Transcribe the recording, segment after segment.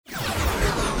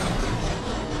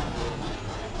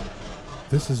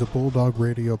This is a Bulldog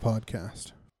Radio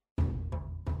podcast.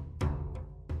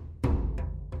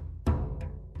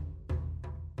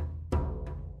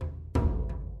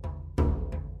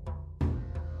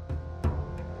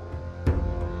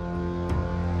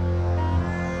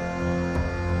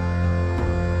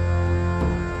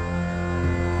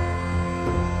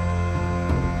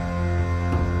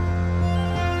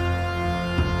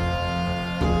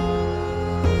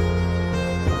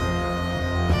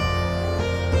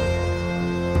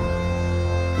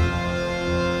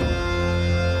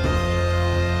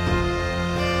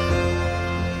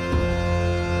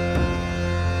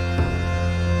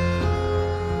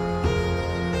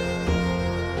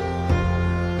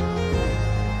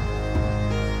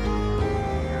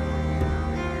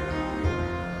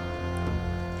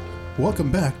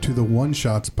 Welcome back to the One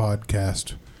Shots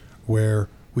podcast, where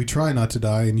we try not to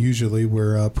die, and usually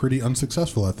we're pretty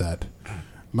unsuccessful at that.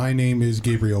 My name is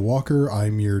Gabriel Walker.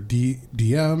 I'm your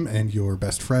DM and your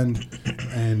best friend,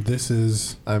 and this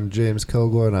is... I'm James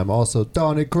Kilgore, and I'm also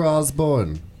Donnie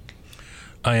Crosborn.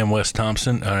 I am Wes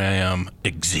Thompson. I am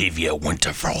Xavier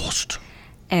Winterfrost.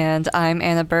 And I'm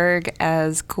Anna Berg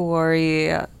as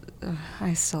Kuori.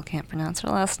 I still can't pronounce her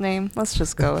last name. Let's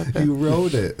just go with it. You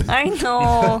wrote it. I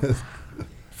know.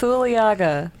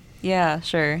 Thuliaga. Yeah,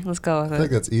 sure. Let's go with I it.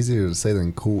 think that's easier to say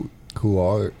than Kuori.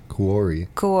 Kuori.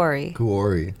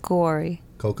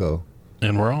 Coco.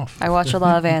 And we're off. I watch a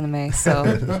lot of anime,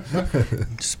 so.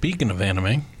 Speaking of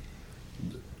anime,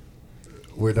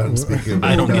 We're done speaking.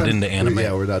 I don't get into anime.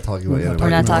 Yeah, we're not talking about anime. We're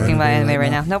not talking about anime right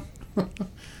now. Nope.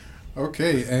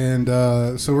 Okay, and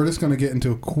so we're just going to get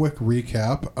into a quick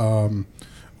recap.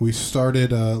 We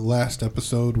started last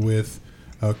episode with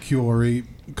Kuori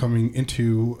coming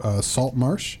into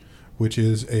Saltmarsh, which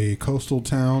is a coastal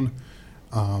town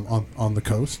on the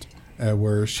coast,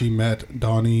 where she met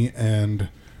Donnie and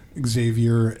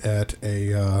Xavier at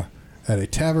a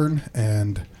tavern,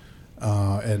 and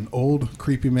an old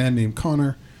creepy man named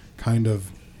Connor kind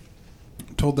of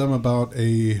told them about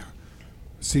a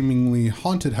seemingly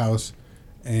haunted house,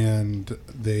 and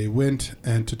they went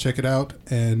and to check it out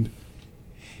and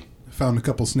found a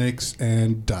couple snakes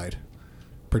and died,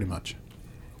 pretty much.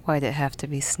 Why'd it have to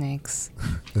be snakes?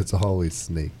 It's always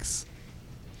snakes.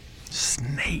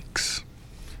 snakes.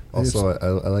 Also,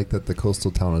 I like that the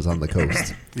coastal town is on the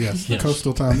coast. Yes, the Yes.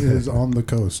 coastal town is on the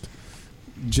coast.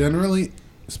 Generally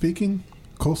speaking,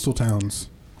 coastal towns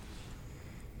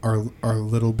are a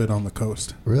little bit on the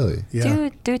coast. Really? Yeah.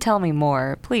 Do tell me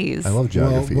more, please. I love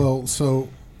geography. Well, so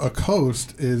a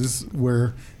coast is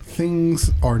where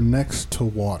things are next to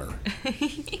water.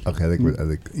 Okay, I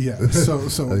think Yeah. So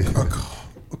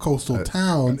a coastal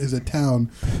town is a town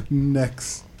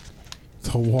next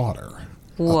to water.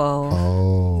 Whoa.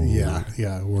 Oh.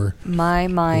 Yeah. We're My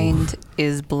mind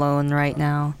is blown right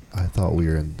now. I thought we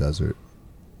were in the desert.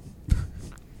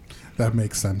 that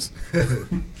makes sense.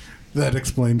 That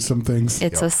explains some things.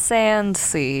 It's a sand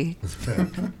sea.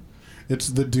 It's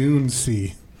the Dune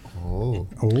Sea. Oh.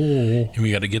 Oh, And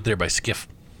we got to get there by skiff.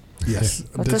 yes.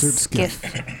 What's a desert skiff?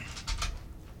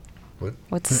 What?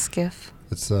 What's a skiff?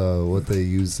 It's what they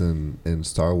use in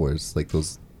Star Wars, like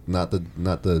those not the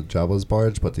Jabba's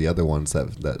barge, but the other ones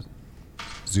that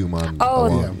zoom on. Oh,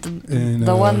 along. In,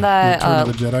 the one that Return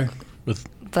of the Jedi. With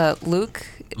the Luke.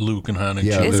 Luke and Han and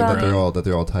Yeah, Is that on-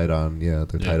 they're all tied on. Yeah,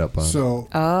 they're tied up on. So,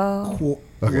 Oh.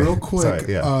 Okay. real quick,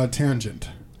 Sorry, yeah. tangent.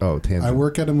 Oh, tangent. I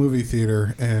work at a movie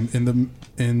theater, and in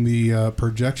the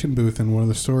projection booth in one of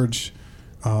the storage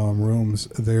rooms,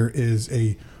 there is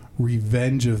a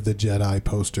Revenge of the Jedi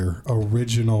poster,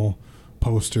 original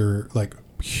poster, like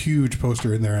huge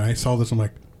poster in there. And I saw this, I'm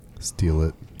like, Steal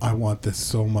it. I want this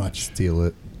so much. Steal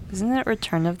it. Isn't it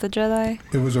Return of the Jedi?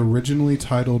 It was originally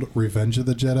titled Revenge of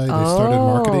the Jedi. They started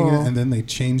marketing Oh. it, and then they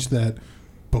changed that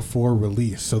before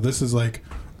release. So this is like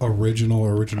original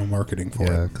marketing for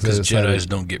Yeah, it. because Jedis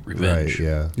don't get revenge. Right.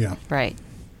 Yeah. Yeah. Right.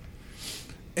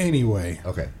 Anyway.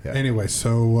 Okay. Yeah. Anyway,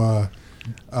 so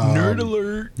Nerd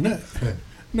alert.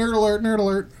 Nerd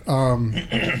alert.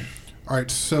 All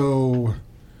right, so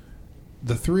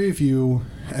the three of you,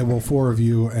 four of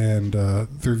you, and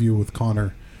three of you with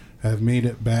Connor, have made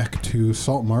it back to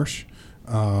Saltmarsh.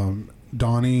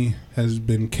 Donnie has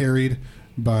been carried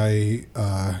by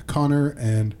Connor,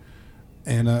 and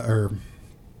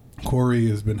Corey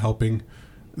has been helping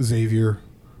Xavier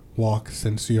walk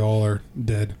since y'all are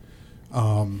dead.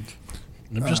 I'm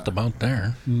just about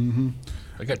there. Mm-hmm.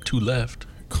 I got 2 left.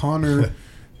 Connor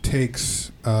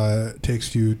takes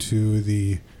you to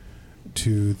the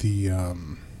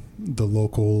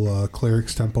local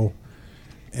cleric's temple,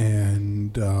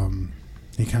 and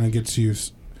he kind of gets you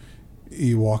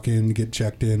you walk in, get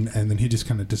checked in, and then he just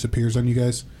kind of disappears on you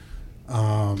guys.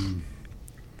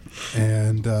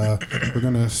 And we're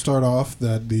gonna start off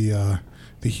that the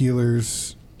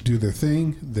healers do their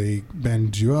thing. They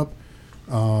bandage you up.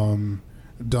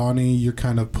 Donnie, you're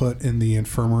kind of put in the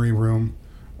infirmary room.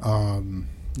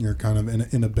 You're kind of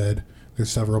in a bed. There's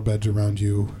several beds around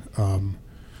you.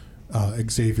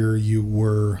 Xavier, you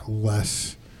were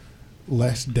less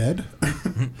dead.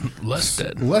 Less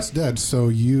dead. So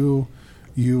you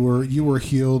were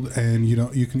healed, and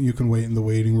you can wait in the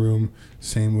waiting room.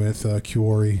 Same with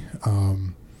Kiori.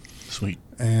 Sweet.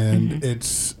 And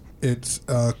it's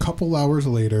a couple hours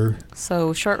later.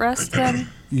 So short rest then?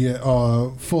 Yeah.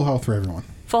 Full health for everyone.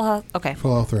 Full health. Okay.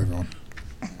 Full health for everyone.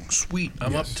 Sweet.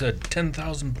 I'm Yes. up to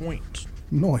 10,000 points.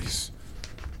 Nice.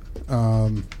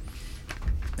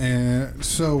 And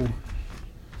so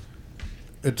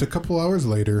it's a couple hours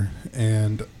later,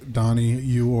 and Donnie,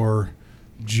 you are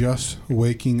just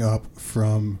waking up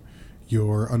from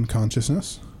your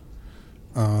unconsciousness.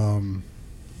 The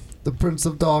Prince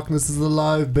of Darkness is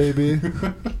alive, baby.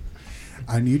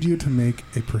 I need you to make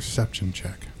a perception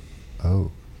check.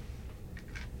 Oh.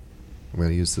 I'm going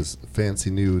to use this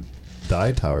fancy new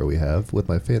die tower we have with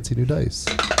my fancy new dice.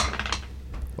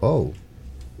 Oh.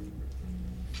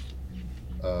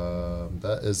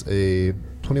 That is a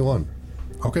 21.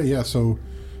 Okay, yeah. So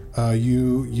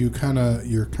you're kind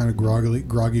of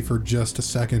groggy for just a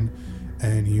second,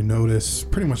 and you notice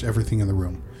pretty much everything in the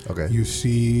room. Okay. You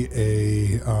see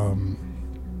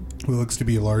what looks to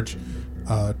be a large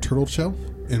turtle shell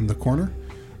in the corner.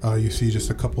 You see just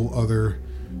a couple other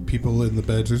people in the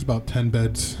beds. There's about 10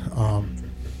 beds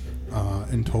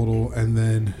in total, and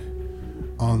then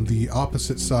on the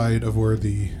opposite side of where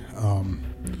the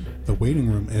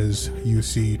waiting room is, you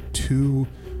see two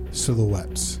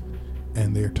silhouettes,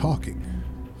 and they're talking.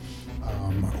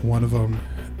 One of them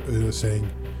is saying,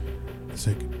 "It's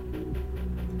like,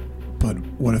 but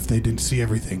what if they didn't see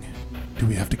everything? Do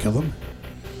we have to kill them?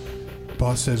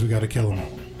 Boss says we got to kill them.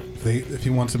 If he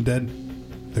wants them dead,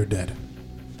 they're dead.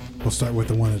 We'll start with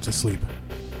the one that's asleep."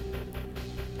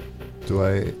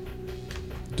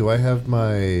 Do I have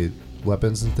my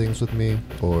weapons and things with me,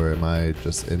 or am I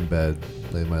just in bed?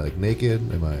 Am I like naked?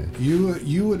 Am I?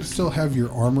 You would still have your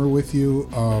armor with you.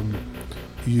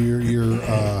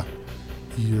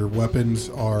 Your weapons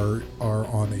are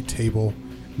on a table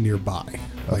nearby,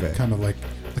 like Okay. kind of like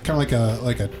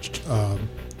a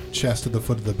chest at the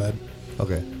foot of the bed.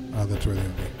 Okay. That's where they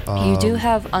would be. You do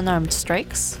have unarmed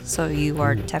strikes, so you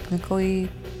are technically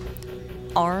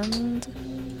armed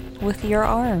with your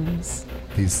arms.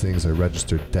 These things are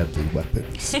registered deadly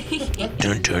weapons.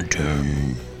 Dun, dun,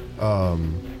 dun.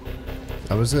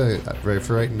 I was gonna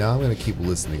for right now. I'm gonna keep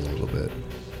listening a little bit,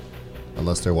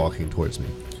 unless they're walking towards me.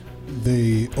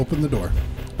 They open the door.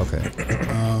 Okay.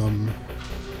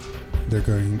 They're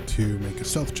going to make a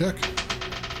stealth check.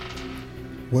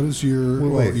 What is your?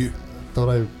 Wait. You,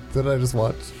 Did I just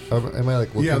watch? Am I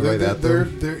like looking yeah, right at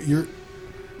them?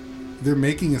 they're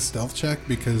making a stealth check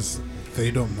because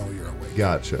they don't know you're awake.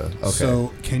 Gotcha. Okay.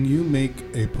 So, can you make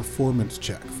a performance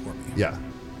check for me? Yeah.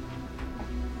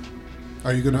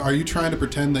 Are you trying to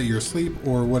pretend that you're asleep,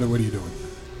 or what are you doing?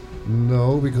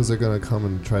 No, because they're gonna come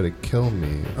and try to kill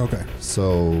me. Okay.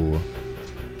 So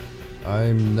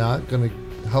I'm not gonna.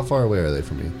 How far away are they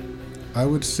from me? I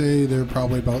would say they're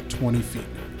probably about 20 feet.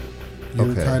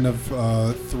 You're Okay. kind of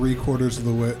 3/4 of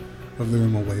the way of the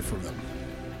room away from them.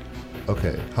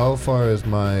 Okay. How far is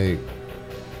my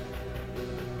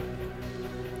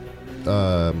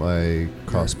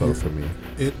crossbow You're- from me?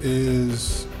 It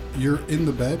is. You're in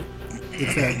the bed.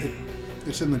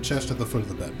 It's in the chest at the foot of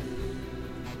the bed.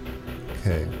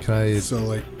 Okay. Can I? So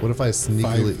like What if I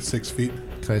sneakily? 5-6 feet.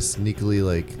 Can I sneakily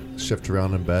like shift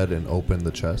around in bed and open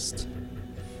the chest?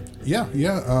 Yeah.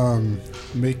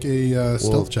 Make a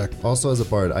stealth check. Also, as a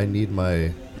bard, I need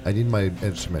my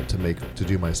instrument to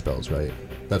do my spells. Right.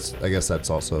 I guess that's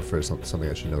also for something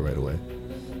I should know right away.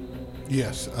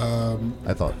 Yes.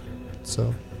 I thought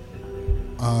so.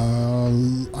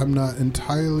 I'm not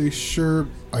entirely sure.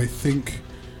 I think.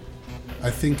 I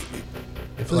feel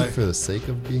like for the sake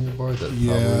of being a bard, that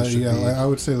probably should be. I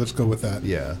would say let's go with that.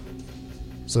 Yeah.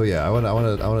 So yeah, I want to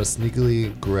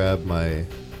sneakily grab my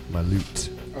loot.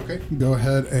 Okay. Go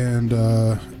ahead and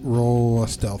roll a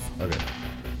stealth. Okay.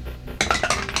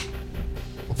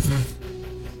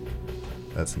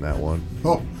 That's in that one.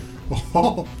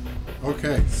 Oh.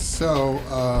 Okay. So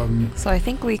So I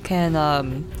think we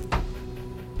can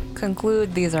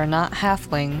conclude these are not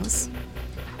halflings,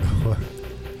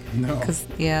 no. because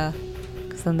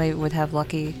then they would have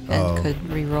lucky and Oh. could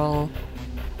re-roll.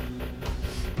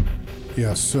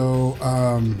 Yeah. So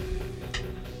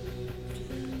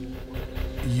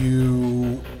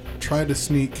try to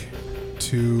sneak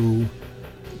to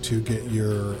get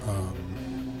your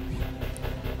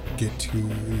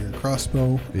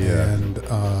crossbow, Yeah.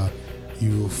 and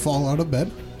you fall out of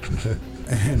bed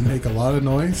and make a lot of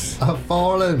noise. I've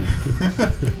fallen.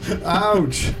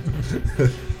 Ouch.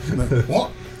 Like,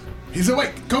 what? He's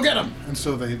awake. Go get him! And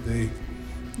so they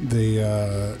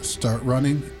start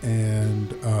running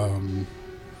and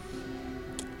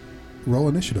roll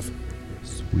initiative.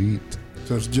 Sweet.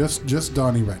 So it's just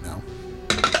Donnie right now.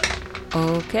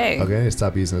 Okay. Okay,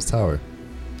 stop using his tower.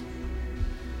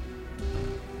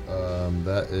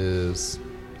 That is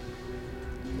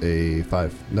a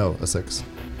 5. No, a 6.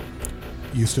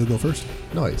 You still go first.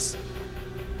 Nice.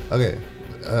 Okay.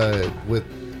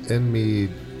 Within me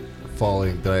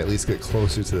falling, did I at least get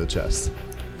closer to the chest?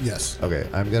 Yes. Okay,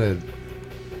 I'm gonna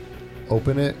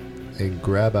open it and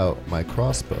grab out my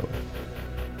crossbow.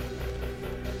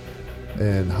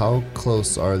 And how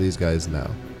close are these guys now?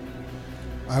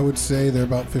 I would say they're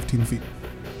about 15 feet.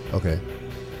 Okay.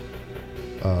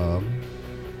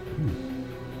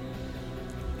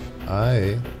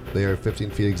 They are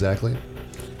 15 feet exactly.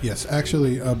 Yes,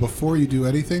 actually, before you do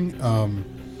anything,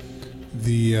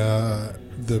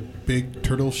 the big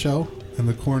turtle shell in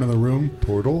the corner of the room,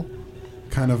 Turtle?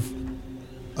 kind of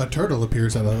a turtle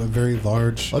appears out of a very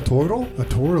large. A turtle? A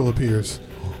turtle appears,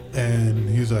 and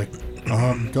he's like,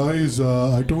 "Guys,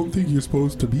 I don't think you're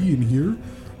supposed to be in here.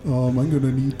 I'm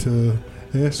gonna need to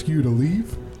ask you to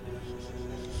leave."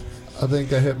 I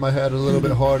think I hit my head a little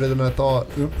bit harder than I thought.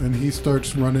 Yep, and he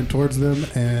starts running towards them,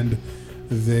 and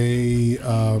they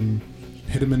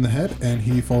hit him in the head, and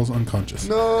he falls unconscious.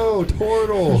 No,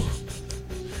 turtle!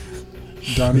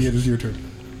 Donnie, it is your turn.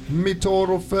 Me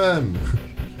turtle fan.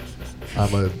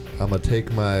 I'm a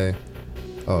take my.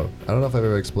 Oh, I don't know if I've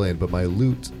ever explained, but my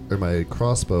loot or my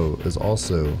crossbow is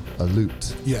also a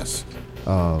loot. Yes.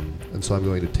 And so I'm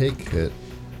going to take it.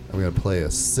 I'm going to play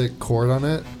a sick chord on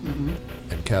it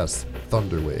and cast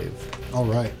Thunder Wave. All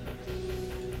right.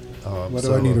 What do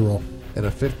so I need to roll? In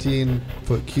a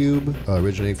 15-foot cube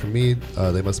originating from me,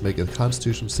 they must make a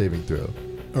Constitution saving throw.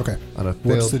 Okay. On a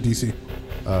What's failed, the DC?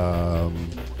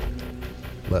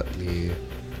 Let me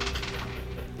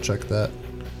check that.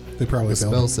 They probably The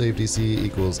spell failed. save DC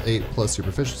equals 8 plus your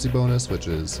proficiency bonus, which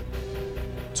is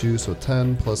 2, so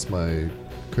 10 plus my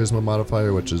charisma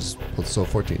modifier, which is so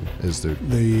 14 is their.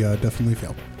 They definitely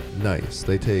failed. Nice.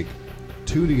 They take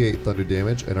 2d8 thunder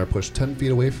damage and are pushed 10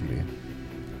 feet away from me.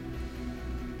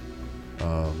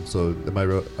 So am I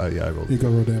yeah, I rolled. You go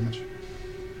roll damage.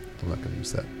 I'm not going to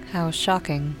use that. How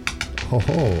shocking.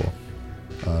 Oh,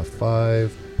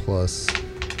 5 plus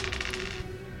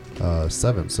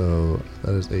 7, so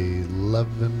that is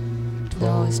 11, 12,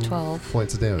 No, it's 12.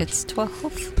 points of damage. It's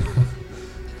 12.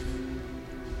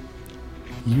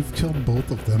 You've killed both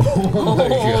of them. Oh my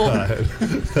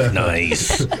god.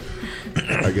 Nice.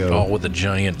 I go. All with a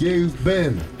giant You've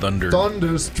been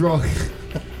thunderstruck.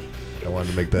 I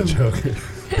wanted to make that joke.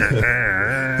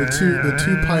 The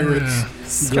two pirates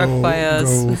Struck go, by us.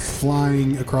 go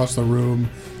flying across the room.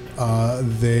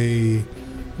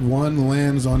 One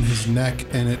lands on his neck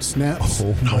and it snaps.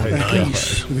 Oh my And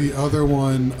nice. The other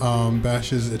one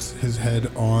bashes his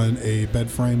head on a bed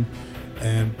frame,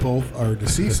 and both are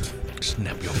deceased.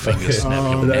 Snap your fingers,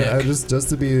 snap your I neck. just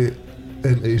to be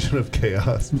an agent of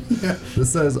chaos. Yeah.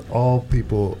 This says all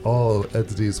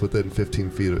entities within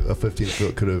 15 feet, a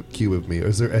 15-foot cube of me.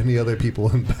 Is there any other people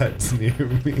in beds near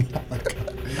me?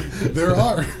 There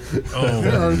are. Oh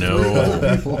There are 3 no.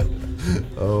 other people.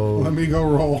 Oh, Let me go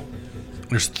roll.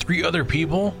 There's 3 other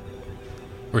people?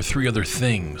 Or 3 other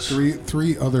things?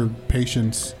 Three other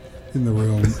patients in the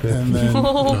room, and then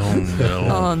Oh no.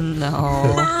 Oh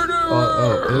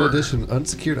no. in addition,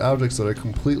 unsecured objects that are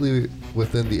completely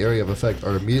within the area of effect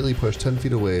are immediately pushed 10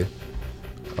 feet away.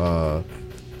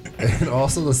 And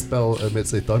also the spell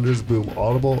emits a thunderous boom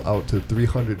audible out to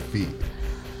 300 feet.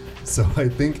 So I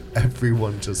think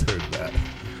everyone just heard that.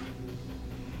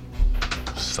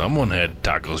 Someone had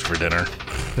tacos for dinner.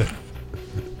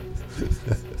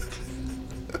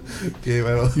 Gabe,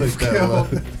 I don't like that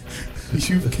one.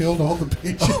 you've killed all the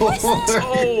patients.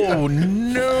 Oh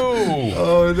no.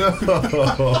 Oh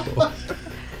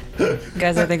no!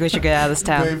 Guys, I think we should get out of this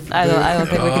town. They've- I don't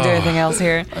think we can do anything else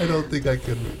here. I don't think I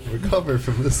can recover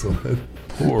from this one.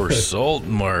 Poor Salt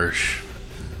Marsh.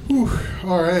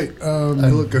 All right. I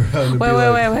look around and be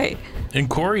like, Wait. And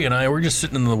Corey and I were just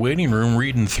sitting in the waiting room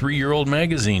reading 3-year-old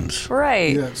magazines.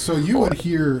 Right. Yeah, so you would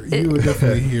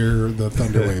definitely hear the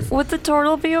thunder wave. Would the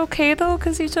turtle be okay though?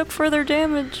 Because he took further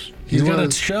damage. He's He got was-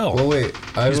 its shell. Well, wait.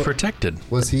 He's protected.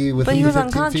 Was he within But he the was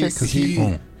 15 feet? unconscious. 'Cause He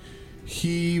Oh.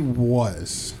 he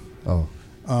was. Oh.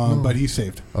 but he's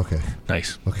saved. Okay.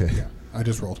 Nice. Okay. Yeah, I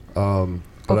just rolled. But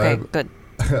Okay, I'm good.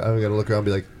 gonna look around and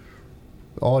be like,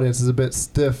 the audience is a bit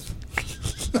stiff.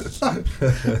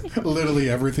 Literally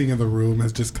everything in the room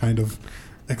has just kind of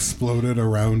exploded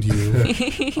around you.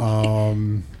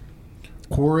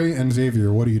 Quarry and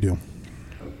Xavier, what do you do?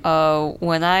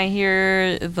 When I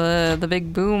hear the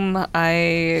big boom,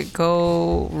 I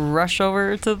go rush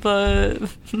over to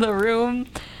the room.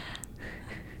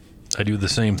 I do the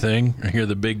same thing. I hear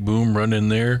the big boom, run in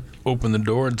there, open the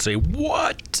door, and say,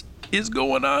 "What is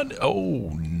going on?" Oh,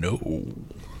 no.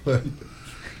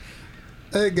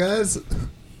 Hey guys,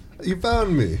 you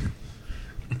found me.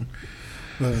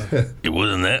 It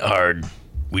wasn't that hard.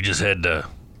 We just had to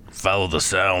follow the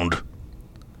sound.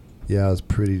 Yeah, it was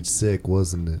pretty sick,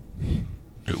 wasn't it?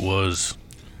 It was.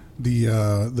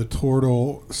 The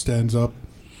turtle stands up,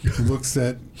 looks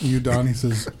at you, Don. He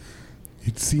says,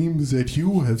 "It seems that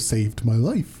you have saved my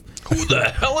life. Who the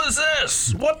hell is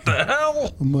this? What the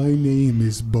hell? My name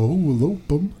is Bo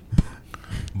Lopum.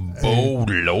 Bo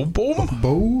Lopum?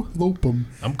 Bo Lopum.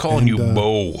 I'm calling you And,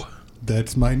 Bo.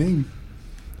 That's my name.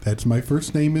 That's my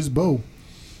first name is Bo.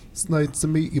 It's nice to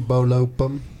meet you,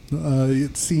 Bolopum.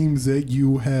 It seems that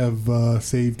you have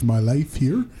saved my life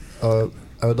here. I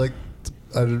would like.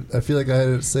 I feel like I had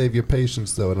to save your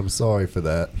patience though, and I'm sorry for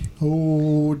that.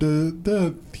 Oh,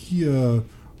 the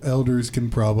elders can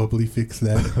probably fix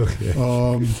that. Okay.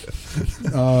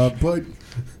 But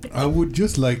I would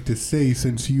just like to say,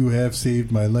 since you have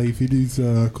saved my life, it is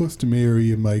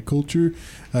customary in my culture.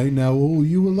 I now owe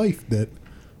you a life debt.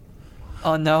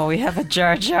 Oh no, we have a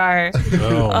Jar Jar.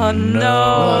 Oh,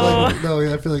 no. No,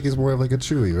 I feel like he's more of like a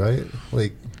Chewie, right?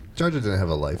 Like Jar Jar didn't have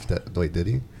a life that. Wait, did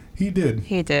he? He did,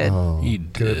 He did. Oh, He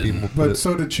could it be did. more- but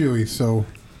so did Chewie. So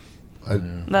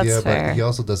That's yeah, fair. but he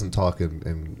also doesn't talk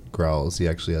in growls. He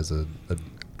actually has a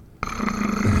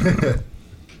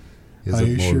he has I a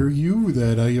more- assure you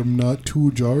that I am not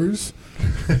two jars.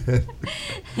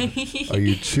 Are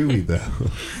you Chewy though?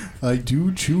 I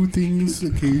do chew things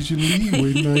occasionally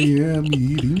when I am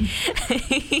eating.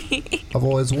 I've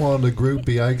always wanted a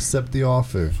groupie. I accept the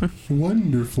offer.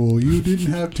 Wonderful. You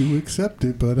didn't have to accept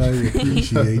it, but I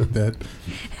appreciate that.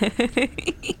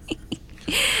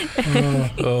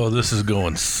 Oh, this is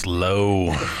going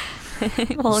slow.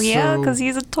 Well, yeah, So- because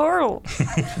he's a turtle.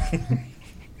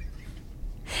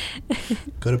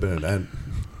 Could have been an ant.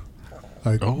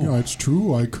 Oh. It's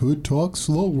true. I could talk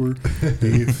slower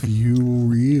if you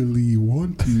really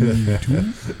want me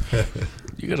to.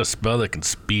 You got a spell that can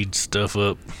speed stuff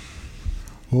up.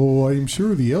 Oh, I'm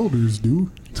sure the elders do.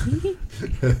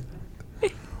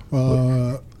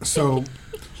 So,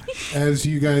 as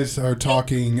you guys are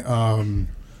talking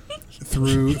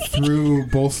through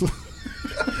both.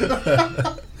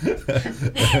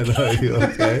 Are you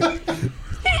okay?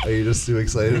 Are you just too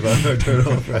excited about our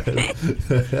turtle friend?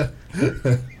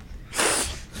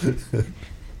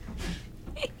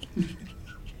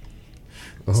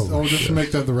 I'll just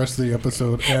make that the rest of the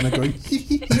episode. Anna going.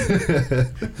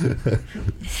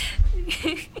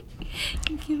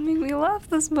 You can make me laugh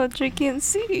this much. I can't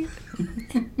see.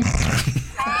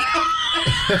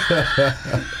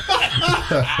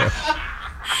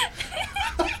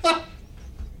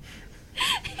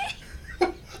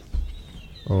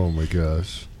 Oh my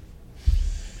gosh.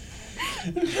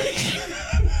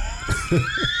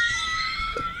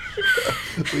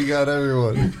 We got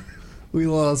everyone. We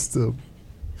lost him.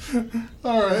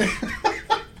 All right.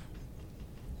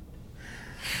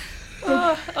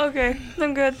 Okay,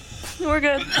 I'm good. We're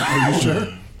good. Are you sure?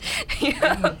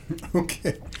 Yeah.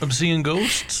 Okay. I'm seeing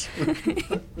ghosts.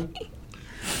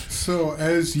 So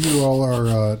as you all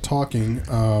are talking,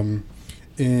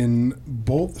 in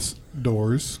both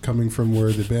doors, coming from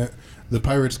where the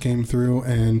pirates came through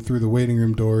and through the waiting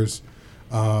room doors,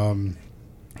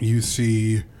 you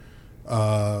see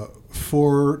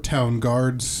 4 town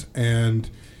guards and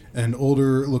an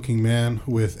older-looking man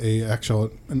with an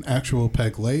actual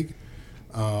peg leg.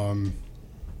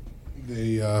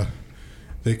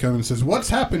 They come and says, "What's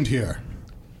happened here?"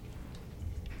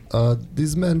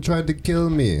 These men tried to kill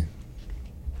me.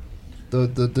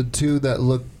 The two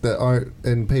that aren't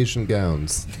in patient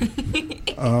gowns.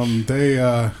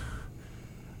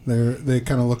 They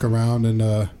kind of look around, and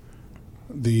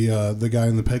the guy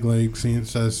in the peg leg scene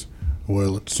says,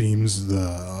 "Well, it seems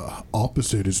the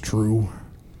opposite is true."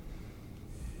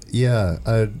 Yeah,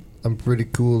 I'm pretty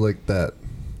cool like that.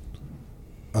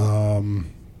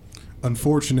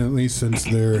 Unfortunately, since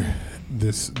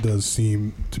this does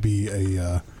seem to be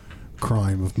a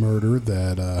crime of murder,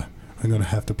 that I'm going to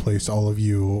have to place all of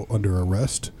you under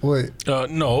arrest. Wait,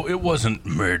 No, it wasn't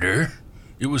murder.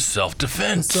 It was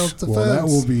self-defense. Self-defense. Well, that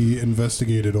will be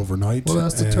investigated overnight. Well,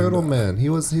 that's the and, turtle man. He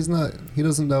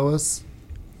doesn't know us.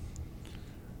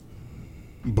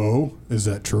 Bo, is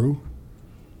that true?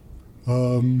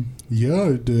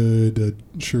 Yeah, it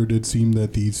sure did seem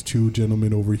that these two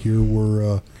gentlemen over here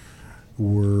were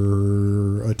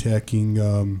attacking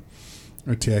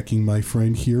my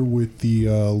friend here with the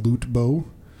loot bow.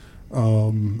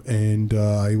 And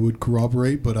I would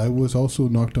corroborate, but I was also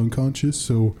knocked unconscious,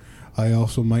 so I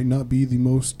also might not be the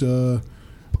most Bo.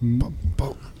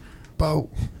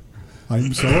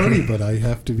 I'm sorry, but I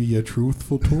have to be a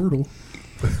truthful turtle.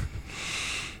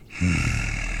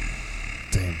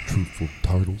 Damn truthful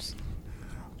turtles.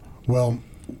 Well,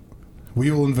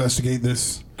 we will investigate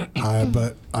this,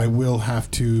 but I will have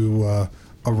to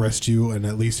arrest you and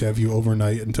at least have you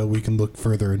overnight until we can look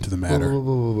further into the matter.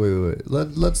 Wait.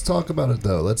 Let's talk about it,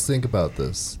 though. Let's think about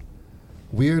this.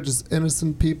 We are just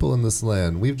innocent people in this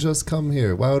land. We've just come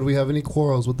here. Why would we have any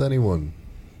quarrels with anyone?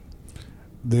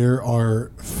 There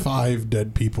are 5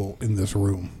 dead people in this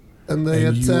room. And they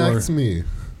And you attacked are- me.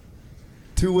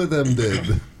 2 of them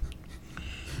did.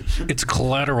 It's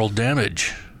collateral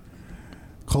damage.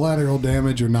 Collateral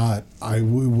damage or not,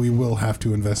 we will have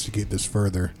to investigate this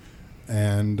further.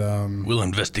 And We'll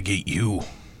investigate you.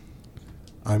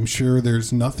 I'm sure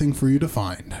there's nothing for you to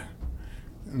find.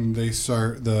 And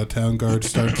the town guard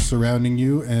starts surrounding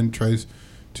you and tries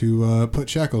to put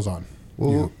shackles on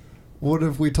Well, you. what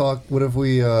if we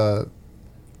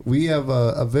we have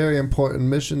a very important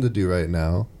mission to do right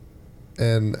now.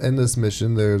 And in this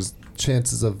mission, there's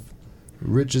chances of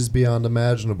riches beyond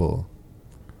imaginable.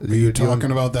 Are you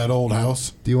talking about that old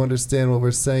house? Do you understand what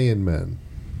we're saying, man?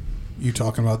 You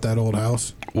talking about that old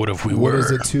house? What if we What were?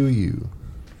 is it to you?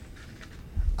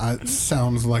 It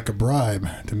sounds like a bribe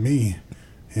to me,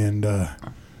 and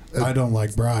I don't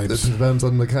like It bribes. depends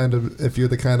on if you're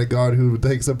the kind of guard who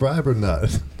takes a bribe or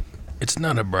not. It's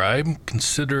not a bribe.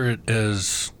 Consider it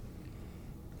as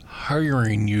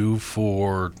hiring you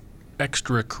for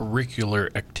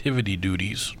extracurricular activity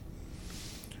duties.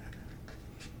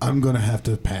 I'm going to have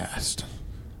to pass.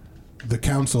 The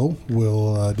council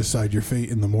will decide your fate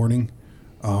in the morning.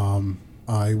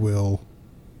 I will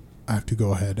have to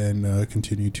go ahead and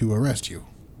continue to arrest you.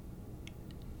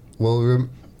 Well,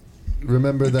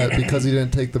 remember that because you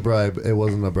didn't take the bribe, it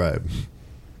wasn't a bribe.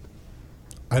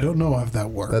 I don't know if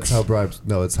that works. That's how bribes.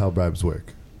 No, it's how bribes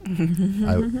work.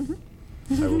 I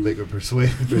will make a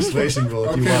persuasion roll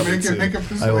if you Okay, want me make to. a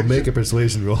persuasion. I will make a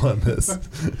persuasion roll on this.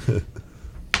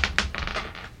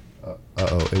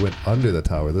 Uh-oh, it went under the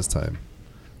tower this time.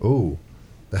 Oh,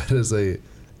 that is a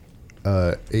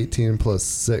 18 plus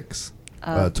 6.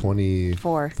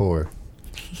 24.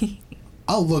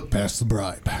 I'll look past the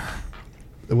bribe.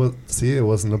 It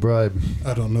wasn't a bribe.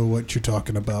 I don't know what you're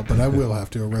talking about, but I will have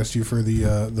to arrest you for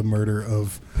the murder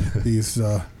of these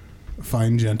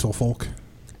fine gentlefolk.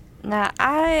 Now,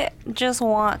 I just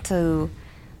want to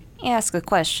ask a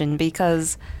question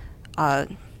because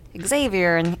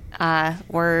Xavier and I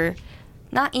were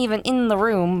not even in the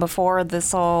room before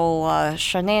this whole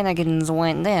shenanigans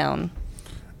went down.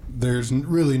 There's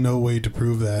really no way to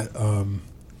prove that.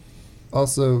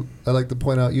 Also, I'd like to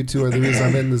point out you two are the reason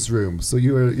I'm in this room. So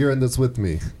you're in this with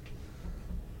me.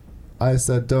 I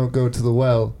said don't go to the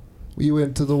well. You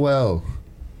went to the well.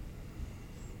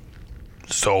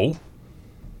 So?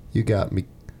 You got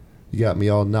me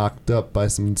all knocked up by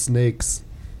some snakes.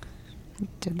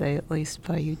 Did they at least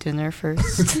buy you dinner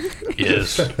first?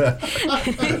 Yes.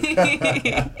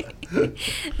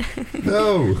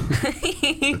 No.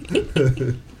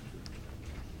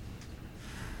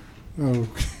 Oh.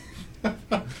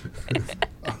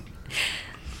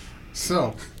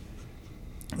 So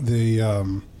they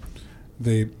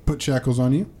put shackles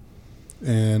on you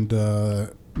and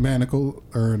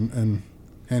and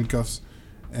handcuffs,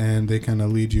 and they kind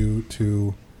of lead you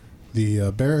to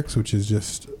the barracks, which is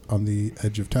just on the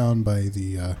edge of town by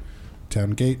the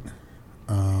town gate,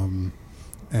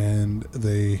 and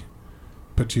they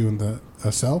put you in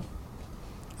a cell.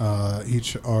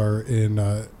 Each are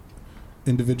in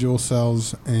individual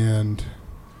cells, and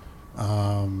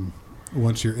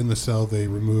once you're in the cell, they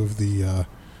remove the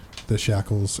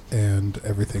shackles and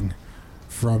everything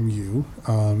from you.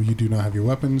 You do not have your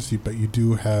weapons, but you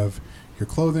do have your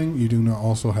clothing. You do not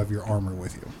also have your armor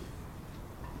with you.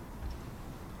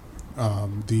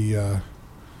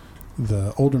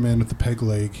 The older man with the peg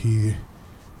leg,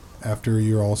 after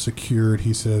you're all secured,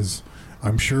 he says,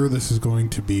 "I'm sure this is going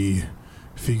to be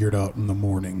figured out in the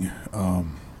morning.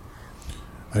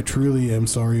 I truly am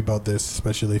sorry about this,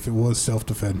 especially if it was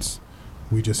self-defense.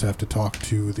 We just have to talk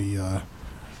to the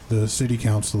the city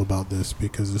council about this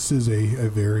because this is a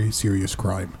very serious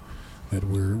crime that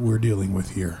we're dealing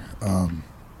with here.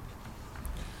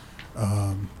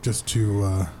 Just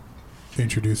to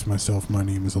introduce myself, my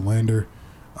name is Alander.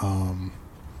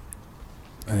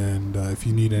 And if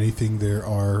you need anything, there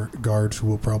are guards who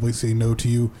will probably say no to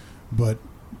you, but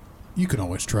you can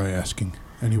always try asking.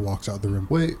 And he walks out the room.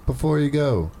 Wait, before you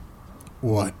go.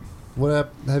 What?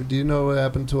 Do you know what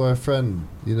happened to our friend?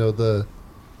 You know, the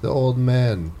old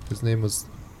man. His name was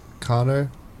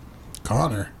Connor?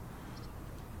 Connor?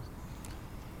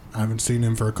 I haven't seen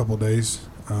him for a couple days.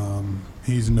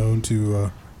 He's known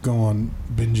to go on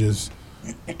binges,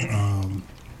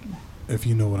 if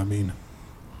you know what I mean.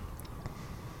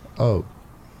 Oh.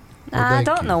 Well, I thank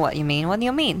don't you. know what you mean. What do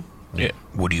you mean? Yeah.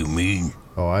 What do you mean?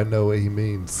 Oh, I know what he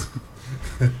means.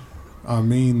 I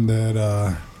mean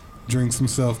that drinks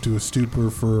himself to a stupor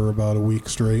for about a week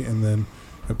straight and then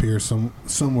appears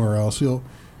somewhere else. He'll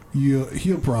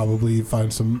probably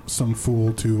find some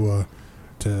fool to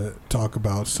talk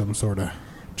about some sort of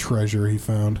treasure he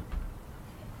found.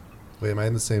 Wait, am I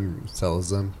in the same cell as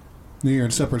them? You're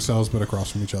in separate cells but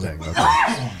across from each other. Dang,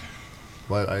 okay.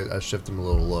 Well, I shift him a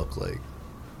little look like,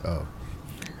 oh,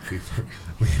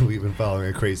 we've been following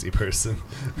a crazy person.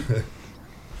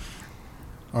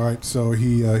 All right, so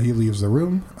he leaves the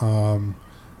room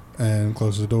and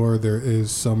closes the door. There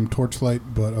is some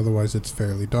torchlight, but otherwise it's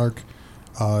fairly dark.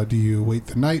 Do you wait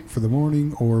the night for the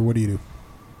morning, or what do you do?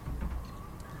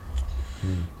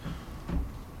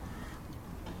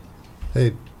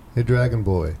 Hey, Dragon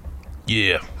Boy.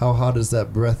 Yeah. How hot is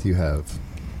that breath you have?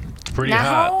 It's pretty now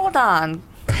hot. hold on.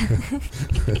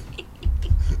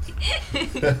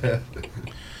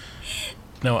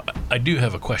 Now, I do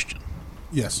have a question.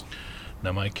 Yes.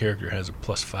 Now, my character has a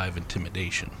 +5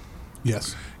 intimidation.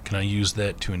 Yes. Can I use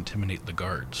that to intimidate the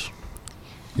guards?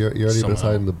 You're already Somehow.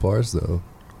 behind the bars, though.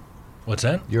 What's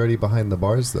that? You're already behind the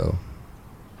bars, though.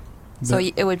 So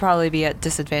it would probably be at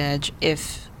disadvantage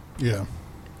if... Yeah.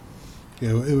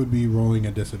 Yeah, it would be rolling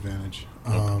a disadvantage.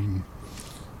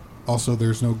 Also,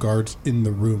 there's no guards in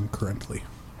the room currently.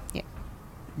 Yeah.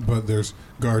 But there's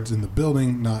guards in the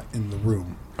building, not in the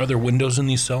room. Are there windows in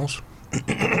these cells?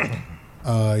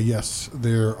 Yes,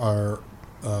 there are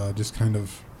just kind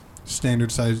of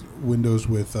standard-sized windows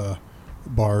with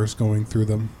bars going through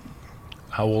them.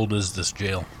 How old is this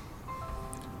jail?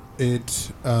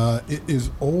 It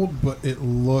is old, but it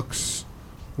looks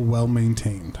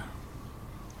well-maintained.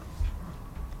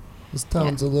 This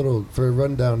town's a little, for a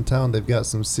rundown town, they've got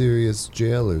some serious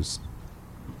jailers.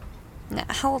 Now,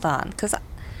 hold on, because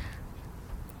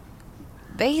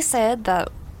they said that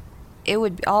it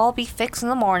would all be fixed in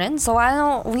the morning, so why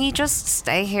don't we just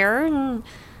stay here and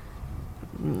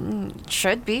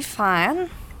should be fine.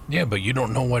 Yeah, but you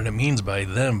don't know what it means by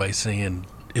saying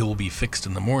it will be fixed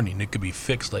in the morning. It could be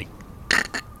fixed like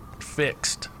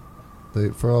fixed.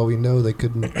 For all we know, they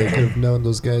could have known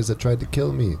those guys that tried to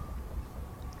kill me.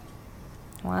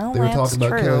 Well, They were that's talking about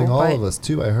true, killing all but, of us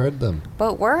too. I heard them.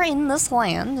 But we're in this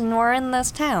land and we're in this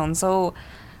town, so...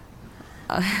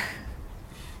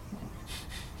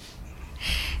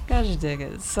 Gosh dang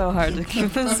it, it's so hard to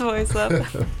keep this voice up.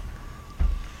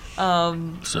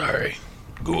 Sorry.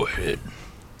 Go ahead.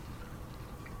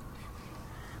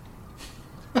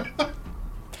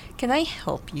 Can I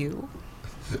help you?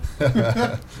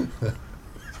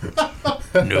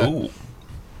 No.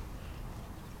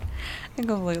 I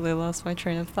completely lost my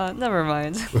train of thought. Never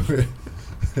mind.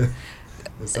 It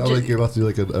sounds like you're about to do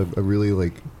like a really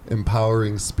like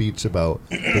empowering speech about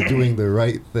they're doing the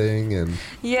right thing and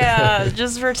Yeah,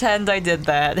 just pretend I did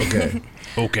that. okay.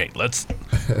 Okay, let's...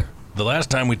 The last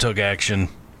time we took action,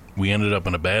 we ended up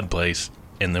in a bad place,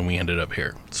 and then we ended up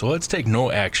here. So let's take no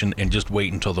action and just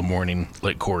wait until the morning,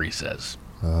 like Corey says.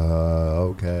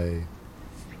 Okay.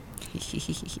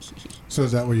 So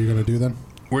is that what you're going to do then?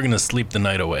 We're going to sleep the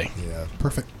night away. Yeah.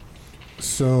 Perfect.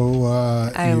 So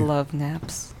I love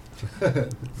naps. I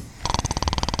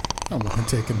want to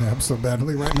take a nap so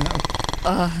badly right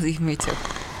now. Me too.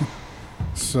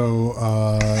 So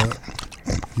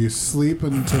you sleep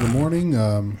until the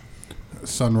morning.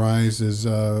 Sunrise is,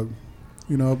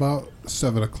 about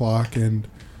 7 o'clock, and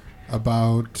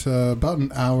about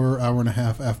an hour and a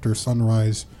half after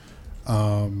sunrise,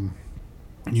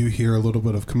 you hear a little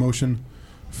bit of commotion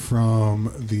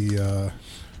from the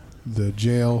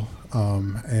jail,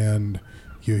 and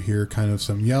you hear kind of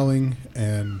some yelling,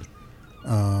 and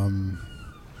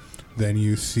then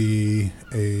you see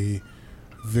a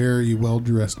very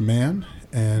well-dressed man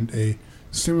and a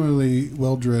similarly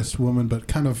well-dressed woman, but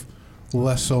kind of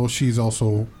less so. She's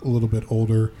also a little bit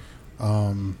older,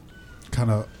 kind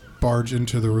of barge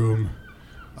into the room,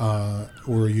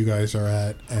 where you guys are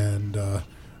at, and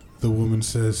the woman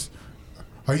says,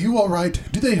 "Are you all right?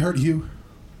 Did they hurt you?"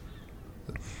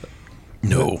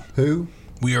 No, Who?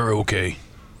 we are okay.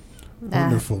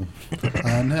 Wonderful.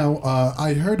 Now,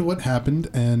 I heard what happened,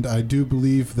 and I do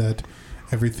believe that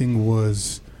everything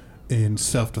was in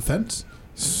self-defense.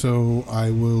 So I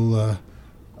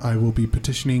will be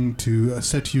petitioning to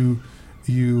set you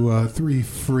three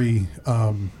free.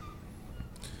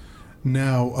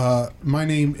 Now, my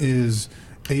name is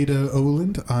Ada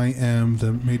Oland. I am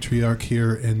the matriarch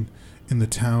here in the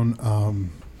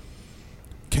town.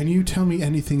 Can you tell me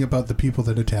anything about the people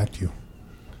that attacked you?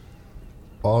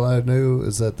 All I knew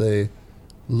is that they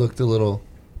looked a little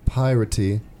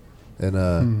piratey,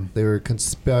 and they were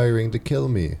conspiring to kill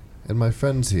me and my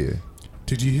friends here.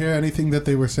 Did you hear anything that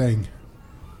they were saying?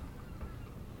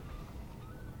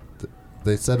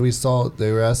 They said we saw.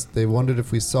 They wondered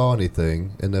if we saw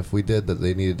anything, and if we did, that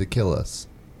they needed to kill us.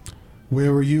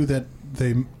 Where were you that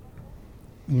they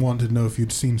wanted to know if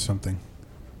you'd seen something?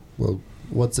 Well,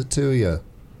 what's it to you?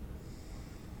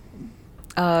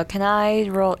 Can I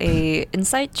roll a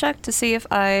insight check to see if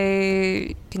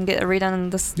I can get a read on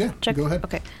this Yeah, check? go ahead.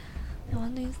 Okay.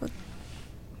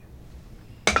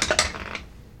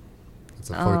 It's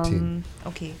a 14.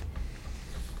 Okay.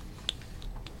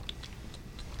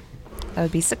 That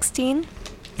would be 16.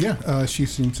 Yeah, she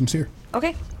seemed sincere.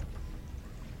 Okay.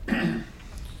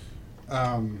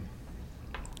 Um,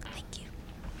 Thank you.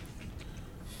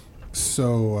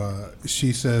 so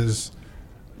she says,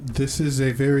 "This is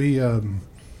a very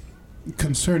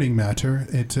concerning matter.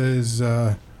 It is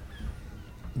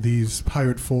these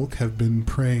pirate folk have been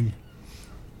preying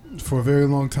for a very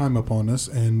long time upon us,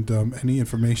 and any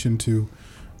information to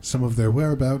some of their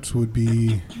whereabouts would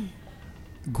be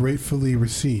gratefully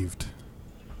received."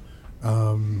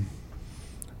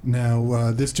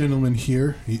 Now, this gentleman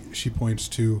here, she points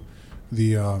to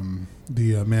the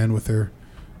man with her.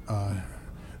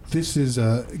 This is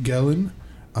Gellin.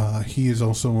 He is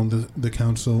also on the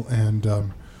council,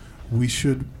 and we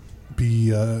should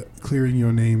be clearing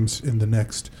your names in the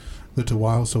next little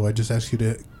while. So I just ask you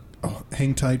to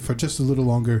hang tight for just a little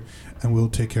longer, and we'll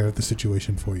take care of the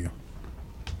situation for you.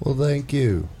 Well, thank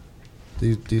you.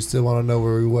 Do you still want to know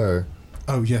where we were?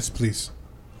 Oh, yes, please.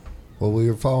 Well, we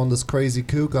were following this crazy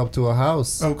kook up to a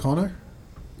house. Oh, Connor?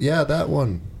 Yeah, that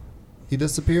one. He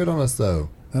disappeared on us, though.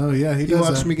 Oh, yeah, he He does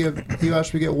watched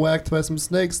that. me get whacked by some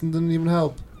snakes and didn't even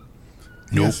help.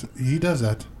 Nope. Yes, he does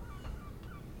that.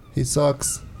 He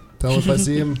sucks. Tell him if I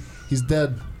see him, he's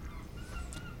dead.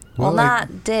 Well, Well,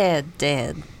 not dead.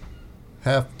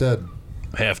 Half dead.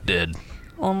 Half dead.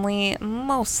 Only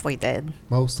mostly dead.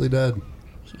 Mostly dead.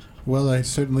 Well, I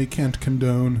certainly can't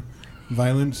condone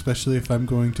violence, especially if I'm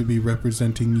going to be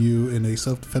representing you in a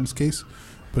self-defense case.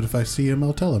 But if I see him,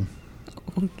 I'll tell him.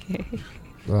 Okay.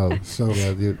 Oh, So-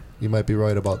 yeah, you might be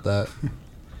right about that.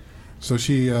 So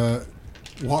she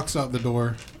walks out the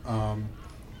door,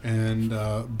 and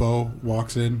Bo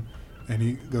walks in, and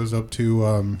he goes up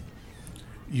to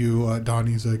you,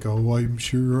 Donnie's like, "Oh, I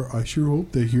sure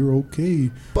hope that you're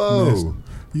okay." Bo,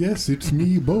 Yes, it's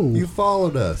me, Bo. you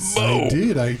followed us. Bo. I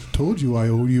did. I told you I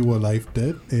owe you a life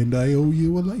debt, and I owe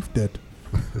you a life debt.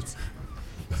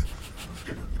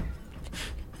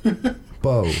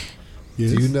 Bo,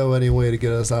 Yes. do you know any way to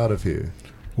get us out of here?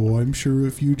 Well, I'm sure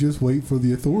if you just wait for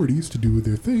the authorities to do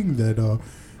their thing, that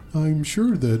I'm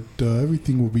sure that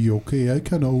everything will be okay. I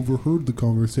kind of overheard the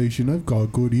conversation. I've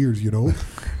got good ears, you know.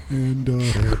 And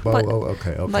Bo, But-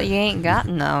 okay. But you ain't got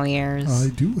no ears. I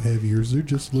do have ears. They're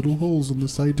just little holes on the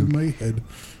side of my head.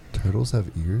 Turtles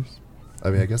have ears? I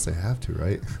mean, I guess they have to,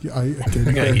 right? Yeah, I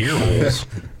I got ear holes.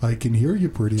 I can hear you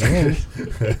pretty well.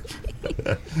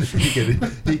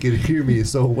 He can hear me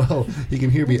so well. He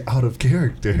can hear me out of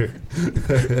character.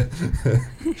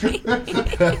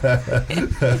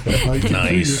 I can hear your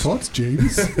Nice. thoughts,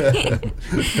 James.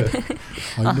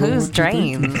 I know Whose what you're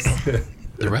thinking. dreams?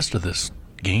 The rest of this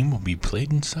game will be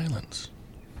played in silence.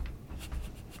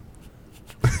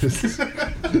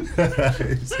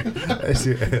 As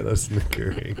your Anna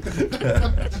snickering.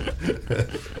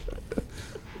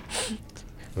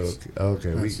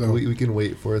 Okay. So- We can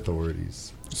wait for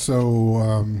authorities.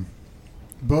 So,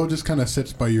 Bo just kind of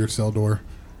sits by your cell door,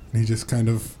 and he just kind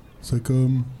of, it's like,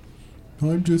 I'm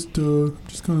just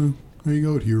kind of hang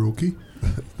out here, okay?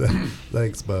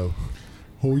 Thanks, Bo.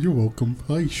 Oh, you're welcome.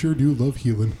 I sure do love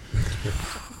healing.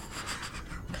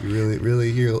 You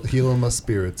really healing my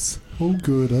spirits. Oh,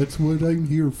 good. That's what I'm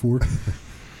here for.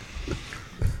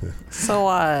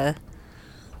 So,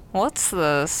 what's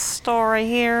the story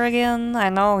here again? I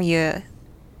know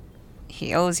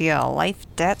he owes you a life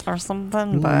debt or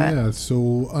something, Well, but yeah,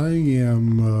 so I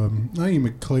am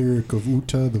a cleric of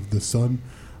Uta, of the sun,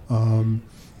 and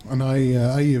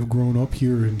I have grown up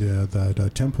here in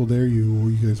that temple there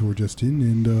you guys were just in,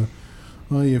 and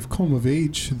I have come of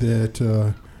age that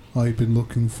I've been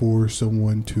looking for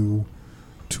someone to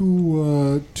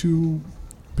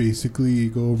basically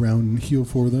go around and heal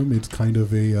for them. It's kind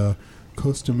of a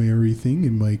customary thing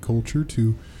in my culture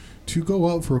to go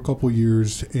out for a couple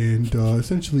years and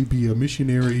essentially be a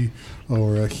missionary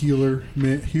or a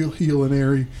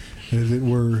healinary, as it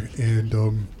were, and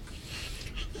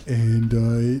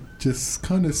it just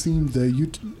kind of seemed that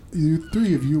you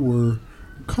three of you were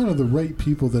kind of the right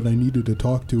people that I needed to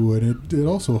talk to, and it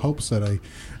also helps that I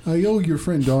owe your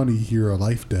friend Donnie here a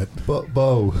life debt. But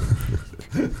Bo,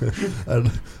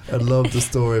 I love the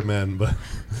story, man. But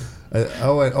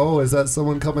is that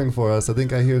someone coming for us? I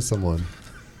think I hear someone.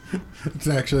 It's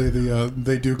actually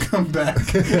they do come back.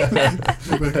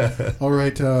 But, all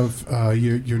right,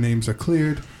 your names are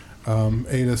cleared.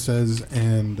 Ada says,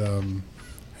 and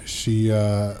she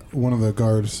one of the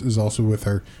guards is also with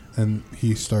her, and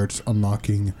he starts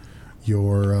unlocking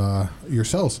your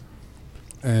cells.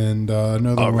 And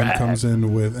another All one right. comes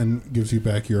in with and gives you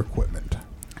back your equipment.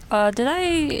 did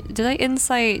I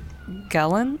insight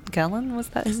Gellin? Gellin, was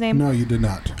that his name? No, you did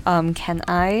not. Can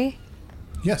I?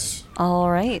 Yes. All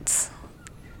right.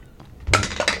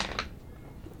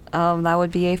 That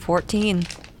would be a 14.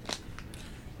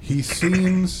 He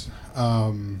seems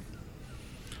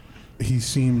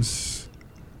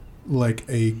like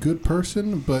a good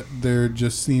person, but there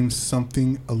just seems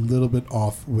something a little bit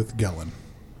off with Gellin.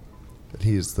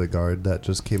 He's the guard that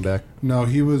just came back. No,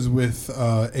 he was with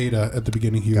Ada at the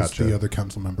beginning. He was Gotcha. the other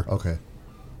council member. Okay,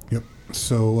 Yep.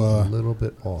 So a little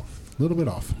bit off. a little bit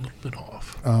off. A little bit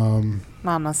off.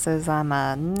 Mama says I'm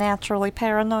naturally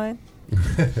paranoid.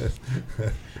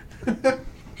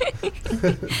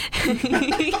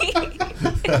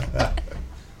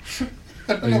 I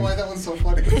don't know why that was so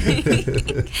funny.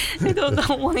 I don't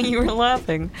know why you were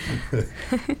laughing.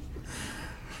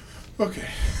 Okay.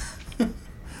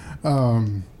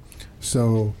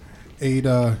 So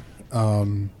Ada,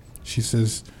 she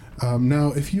says,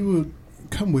 now if you would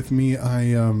come with me,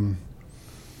 I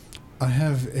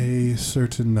have a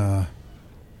certain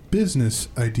business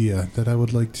idea that I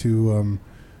would like to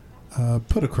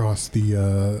put across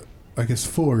the, I guess,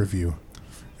 four of you.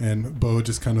 And Bo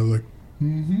just kind of like,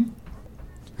 mm-hmm.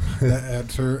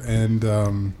 At her, and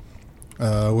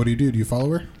what do? Do you follow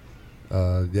her?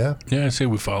 Yeah. Yeah, I say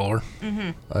we follow her.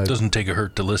 I, Doesn't take a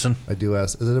hurt to listen. I do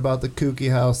ask. Is it about the kooky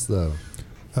house though?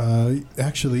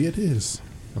 Actually, it is.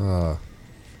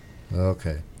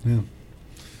 Okay. Yeah.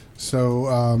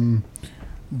 So,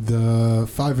 the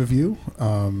five of you,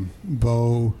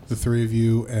 Bo, the three of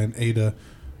you, and Ada,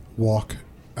 walk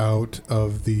out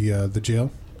of the jail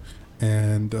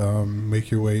and make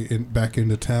your way back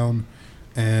into town.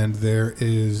 And there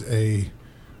is a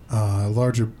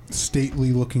larger,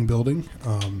 stately-looking building.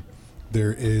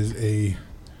 There is a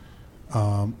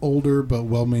older but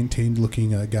well-maintained looking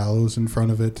gallows in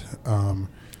front of it.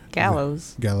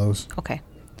 Gallows. Gallows. Okay.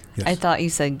 Yes. I thought you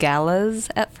said gallows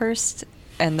at first,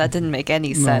 and that didn't make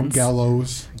any sense. No,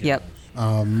 gallows. Yep.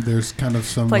 There's kind of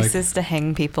some Places to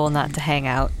hang people, not to hang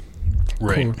out.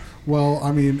 Right. Cool. Well,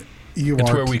 I mean, you It's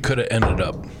are. where we could have ended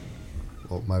up.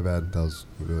 Oh, my bad. That was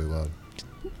really loud.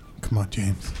 Come on,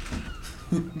 James.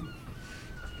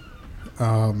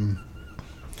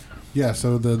 Yeah.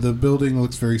 So the building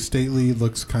looks very stately.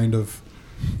 Looks kind of,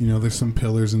 there's some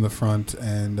pillars in the front,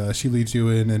 and she leads you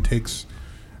in and takes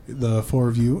the four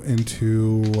of you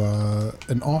into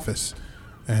an office,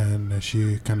 and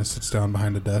she kind of sits down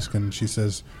behind a desk, and she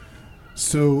says,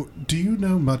 "So, do you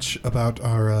know much about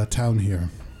our town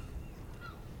here?"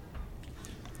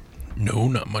 No,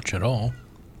 not much at all.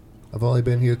 I've only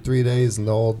been here 3 days, and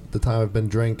all the time I've been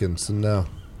drinking, so no.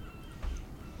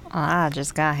 I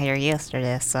just got here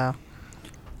yesterday, so.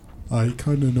 I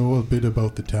kind of know a bit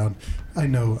about the town. I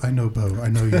know, Bo. I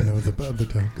know you know the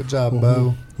town. Good job,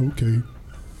 Bo. Okay.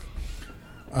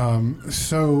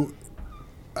 So,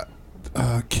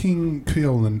 King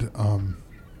Keoland,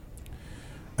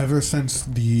 ever since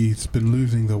he's been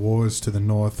losing the wars to the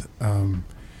north,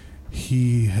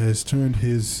 he has turned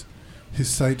his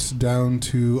sights down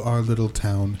to our little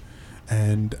town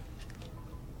and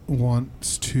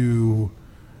wants to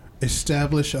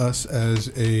establish us as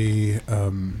a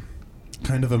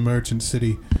kind of a merchant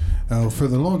city. For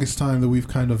the longest time that we've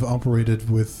kind of operated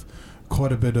with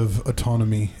quite a bit of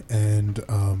autonomy and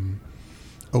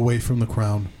away from the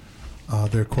crown.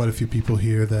 There are quite a few people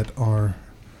here that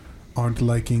aren't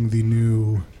liking the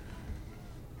new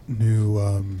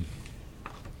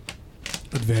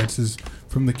advances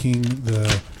from the king.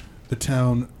 The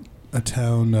town, a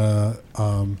town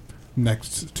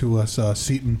next to us,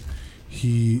 Seaton.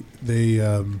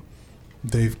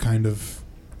 They've kind of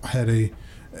had a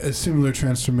similar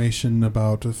transformation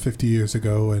about 50 years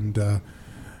ago, and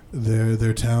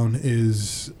their town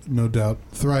is no doubt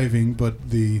thriving, but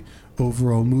the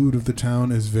overall mood of the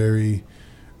town is very,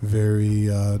 very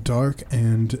dark,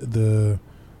 and the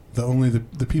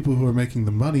people who are making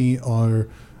the money are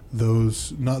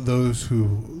not those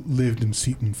who lived in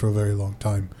Seaton for a very long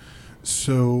time.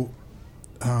 So,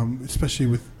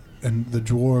 especially and the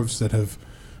dwarves that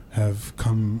have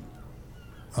come.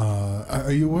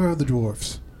 Are you aware of the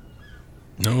dwarves?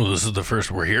 No, this is the first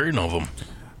we're hearing of them.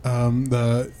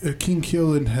 The King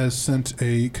Keoland has sent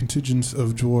a contingent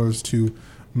of dwarves to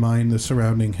mine the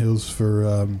surrounding hills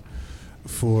for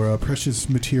precious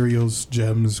materials,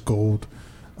 gems, gold,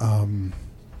 and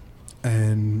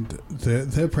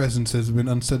their presence has been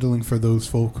unsettling for those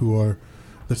folk who are,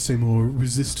 let's say, more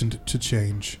resistant to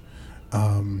change.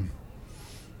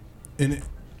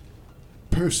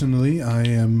 Personally, I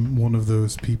am one of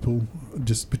those people,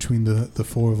 just between the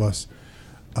four of us,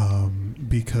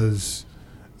 because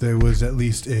there was at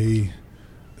least a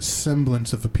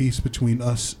semblance of a peace between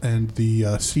us and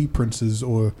the sea princes,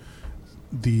 or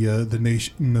the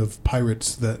nation of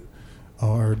pirates that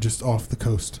are just off the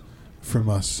coast from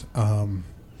us.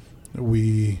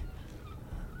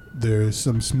 There's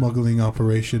some smuggling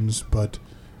operations, but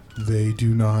they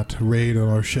do not raid on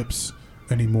our ships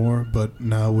anymore. But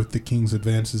now with the king's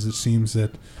advances, it seems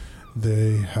that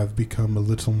they have become a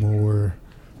little more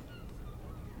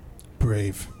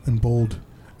brave and bold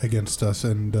against us,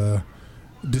 and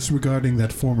disregarding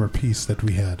that former peace that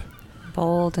we had.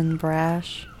 Bold and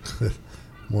brash.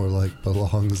 More like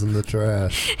belongs in the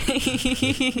trash.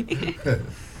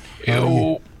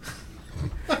 Ew.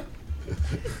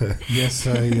 Yes,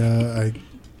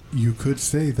 you could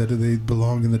say that they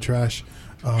belong in the trash.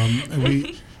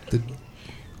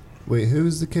 Wait,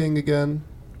 who's the king again?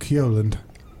 Keoland.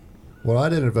 Well, I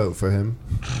didn't vote for him.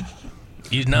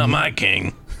 He's not my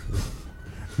king.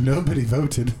 Nobody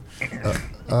voted.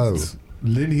 Oh,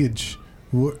 Lineage.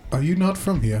 Are you not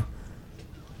from here?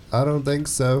 I don't think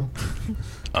so.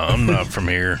 I'm not from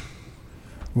here.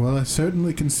 Well, I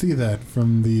certainly can see that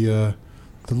from the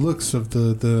looks of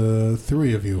the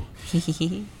three of you.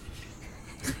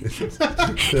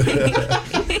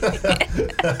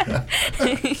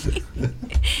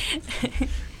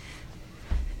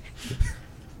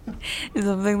 Is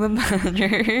something the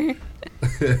matter?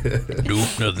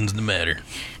 Nope, nothing's the matter.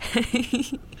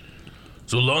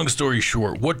 So long story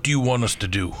short, what do you want us to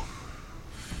do?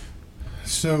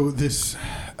 So this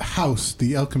house,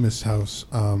 the alchemist house,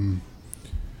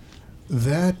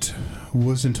 that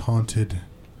wasn't haunted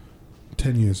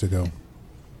 10 years ago.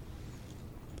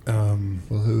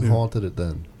 Well, who haunted it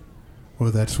then?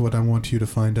 Well, that's what I want you to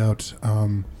find out.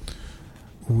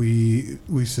 We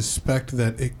suspect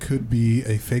that it could be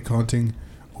a fake haunting,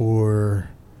 or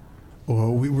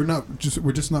we're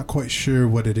just not quite sure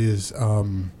what it is.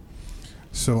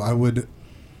 So I will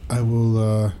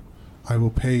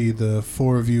pay the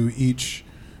four of you each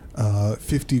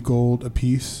 50 gold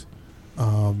apiece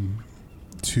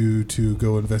to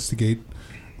go investigate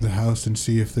the house and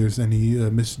see if there's any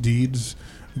misdeeds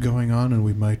going on, and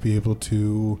we might be able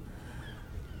to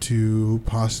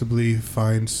possibly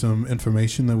find some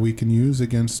information that we can use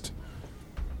against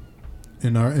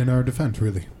in our defense,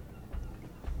 really.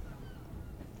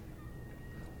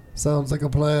 Sounds like a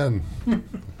plan.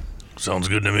 Sounds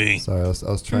good to me. Sorry, I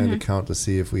was trying to count to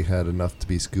see if we had enough to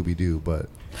be Scooby-Doo, but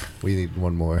we need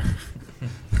one more.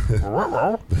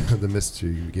 The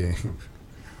mystery game.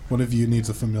 One of you needs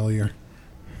a familiar.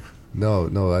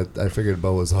 No, I figured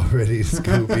Bo was already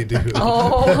Scooby-Doo.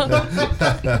 Oh.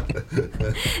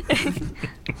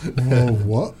 Oh,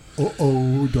 what?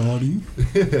 Uh-oh, Donnie.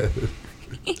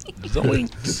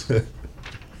 Zoinks.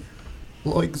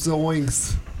 Like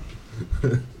zoinks.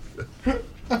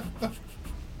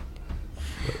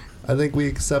 I think we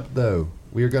accept, though.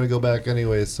 We are going to go back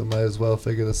anyway, so might as well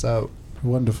figure this out.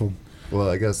 Wonderful. Well,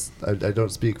 I guess I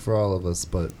don't speak for all of us,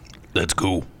 but... That's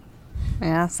cool.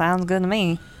 Yeah, sounds good to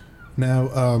me.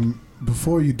 Now,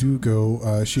 before you do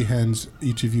go, she hands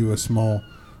each of you a small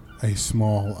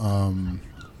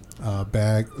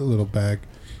bag, a little bag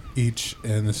each,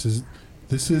 and this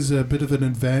is a bit of an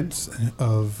advance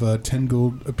of 10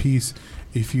 gold apiece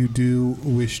if you do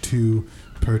wish to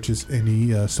purchase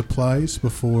any supplies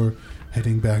before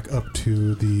heading back up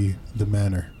to the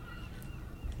manor.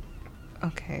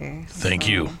 Okay. Thank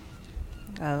you.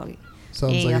 Sounds Yeah,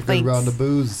 like a good thanks. round of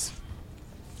booze.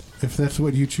 If that's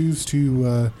what you choose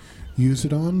to use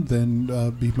it on, then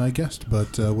be my guest.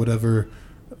 But whatever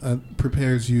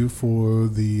prepares you for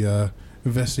the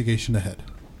investigation ahead.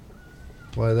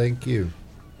 Why, thank you.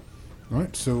 All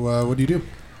right. So what do you do?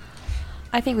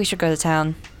 I think we should go to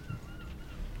town.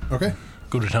 Okay.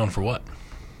 Go to town for what?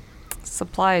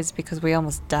 Supplies, because we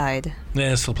almost died.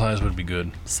 Yeah, supplies would be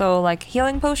good. So, like,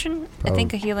 healing potion? I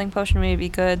think a healing potion may be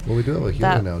good. Well, we do have a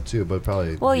healer now, too, but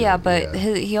probably... Well, yeah, but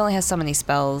he only has so many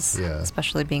spells. Yeah.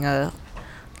 Especially being a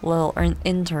little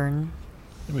intern.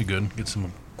 That'd be good. Get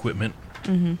some equipment.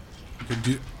 Mm-hmm.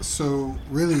 So,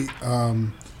 really,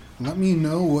 let me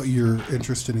know what you're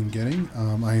interested in getting.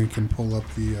 I can pull up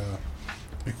the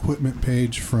equipment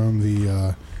page from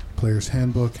the player's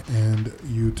handbook, and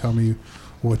you tell me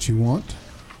what you want,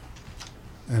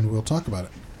 and we'll talk about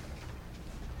it.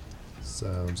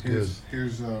 Sounds good.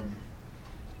 Here's a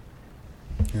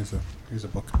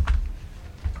book.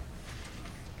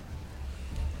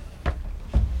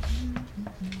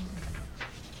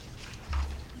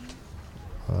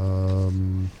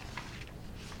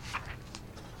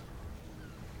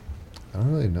 I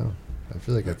don't really know. I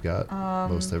feel like I've got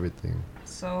most everything.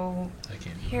 So, I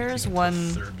can't here's take it to one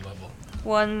third level.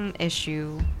 one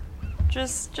issue.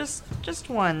 Just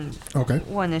one. Okay.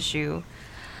 One issue.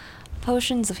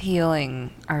 Potions of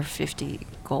healing are 50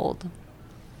 gold.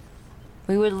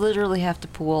 We would literally have to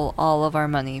pool all of our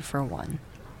money for one.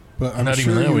 But I'm Not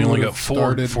sure even that, you we only would've got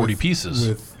 40 started pieces.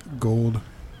 with gold.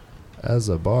 As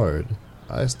a bard,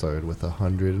 I started with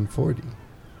 140.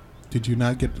 Did you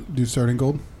not do starting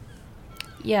gold?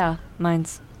 Yeah,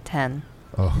 mine's 10.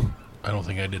 Oh, I don't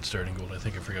think I did starting gold. I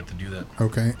think I forgot to do that.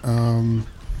 Okay.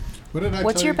 What did I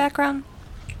What's tell your you? background?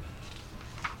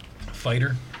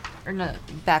 Fighter? Or no,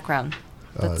 background.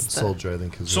 That's the- soldier, I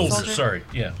think. Is Soldier, Soldier? sorry.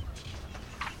 Yeah.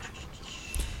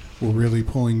 We're really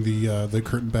pulling the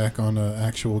curtain back on an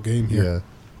actual game here. Yeah.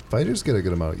 Fighters get a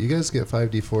good amount. You guys get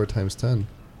 5d4 times 10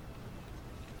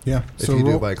 Yeah. if So you do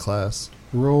roll, it by class.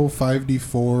 roll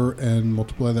 5d4 and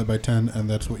multiply that by 10, and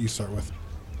that's what you start with.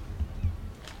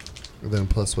 Then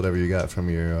plus whatever you got from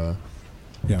your...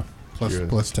 Yeah. Plus You're-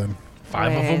 plus 10.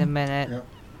 5 Wait of a them? minute. Yep.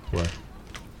 what?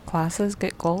 Classes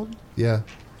get gold? Yeah.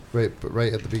 Right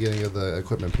at the beginning of the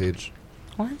equipment page.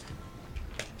 What?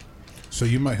 So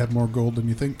you might have more gold than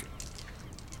you think.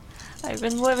 I've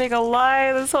been living a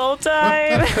lie this whole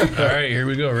time. All right, here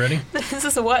we go. Ready? This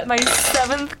is what, my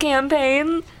 7th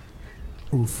campaign?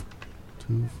 Oof.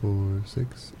 2, 4,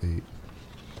 6, 8,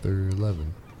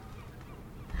 11.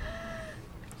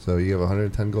 So you have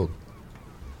 110 gold.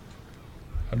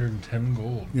 110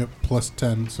 gold. Yep. Plus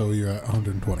 10, so you're at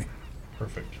 120.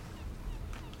 Perfect.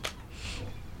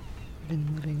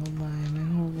 Been living a lie my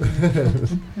whole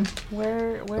life.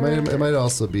 Where? It might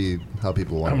also be how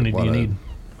people want. How many do you need?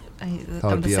 How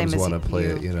I'm the same DMs as want to play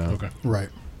it, you know. Okay. Right.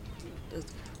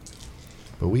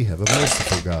 But we have a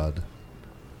merciful God.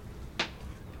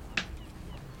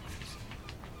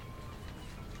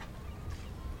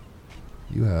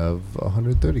 You have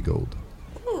 130 gold.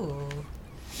 Ooh.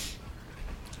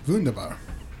 Wunderbar.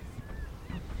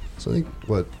 So I think,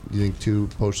 what, you think 2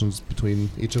 potions between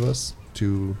each of us?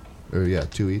 2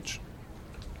 each?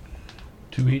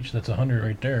 2 each. That's 100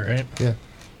 right there, right? Yeah.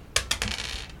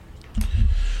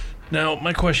 Now,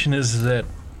 my question is that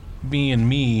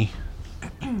me,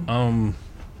 I'm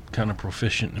kind of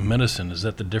proficient in medicine. Is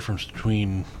that the difference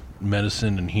between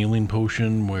medicine and healing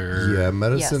potion? Where Yeah,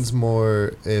 medicine's Yes.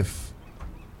 more if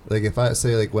I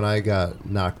say, like, when I got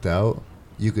knocked out,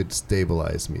 you could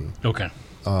stabilize me. Okay.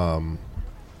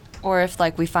 Or if,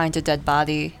 like, we find a dead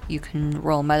body, you can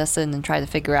roll medicine and try to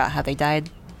figure out how they died.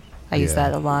 I use Yeah.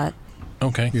 that a lot.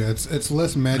 Okay. Yeah, it's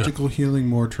less magical healing,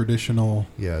 more traditional.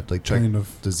 Yeah, like check Kind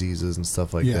of. diseases and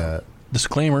stuff like Yeah.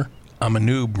 Disclaimer: I'm a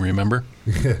noob. Remember?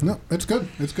 that. No, it's good.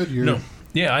 It's good. You're, No.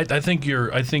 Yeah, I think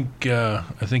you're. I think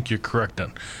you're correct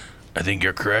on. I think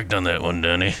you're correct on that one,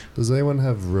 Danny. Does anyone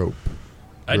have rope?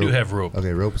 I do Rope. have rope.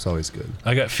 Okay, rope's always good.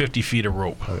 I got 50 feet of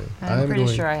rope. Okay. I'm pretty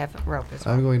going, sure I have rope as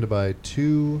well. I'm going to buy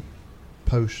 2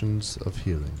 potions of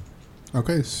healing.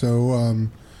 Okay, so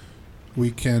we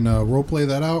can roleplay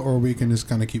that out, or we can just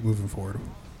kind of keep moving forward.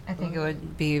 I think it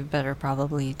would be better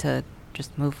probably to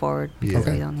just move forward Yeah. because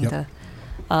Okay, we don't need yep. to.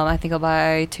 I think I'll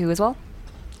buy 2 as well.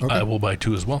 Okay. I will buy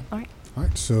 2 as well. All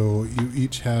right, so you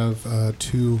each have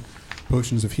 2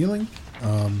 potions of healing.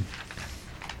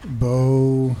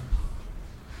 Bo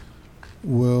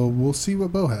we'll see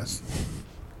what Bo has.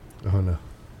 Oh no.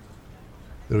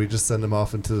 Did we just send him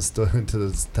off into the into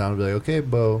the town and be like, okay,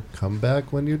 Bo, come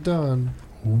back when you're done?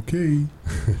 Okay.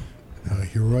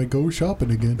 Here I go shopping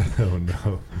again. Oh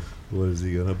no. What is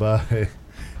he gonna buy?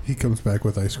 He comes back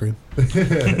with ice cream.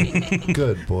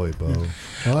 Good boy, Bo.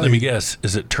 Let me guess.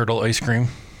 Is it turtle ice cream?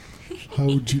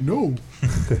 How'd you know?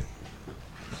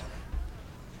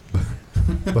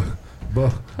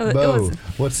 Bo, It Bo, was-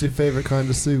 what's your favorite kind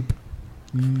of soup?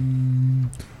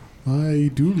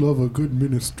 I do love a good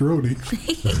minestrone.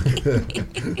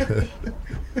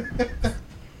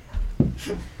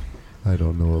 I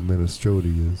don't know what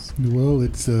minestrone is. Well,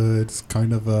 it's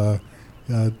kind of a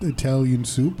Italian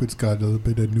soup. It's got a little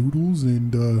bit of noodles,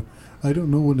 and I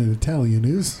don't know what an Italian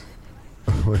is,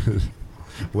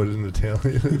 What an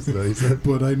Italian is, that he said?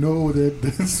 but I know that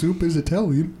the soup is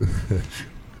Italian.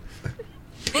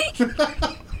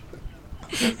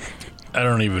 I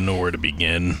don't even know where to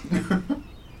begin.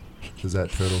 Is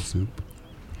that turtle soup?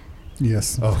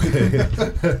 Yes. Okay.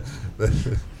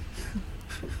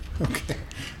 Okay.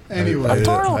 A Anyway,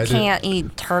 turtle I did- can't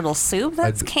eat turtle soup.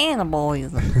 That's d-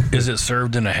 cannibalism. Is it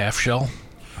served in a half shell?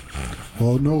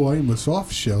 well, no, I'm a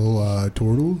soft shell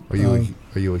turtle.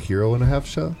 Are you a hero in a half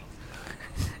shell?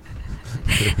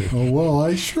 Oh, well,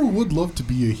 I sure would love to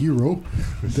be a hero.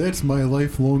 That's my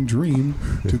lifelong dream,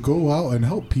 to go out and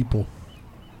help people.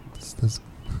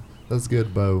 That's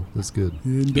good, Bo. That's good.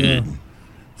 And Good.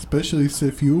 especially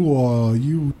if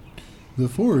you, the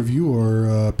four of you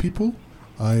are people,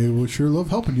 I would sure love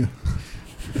helping you.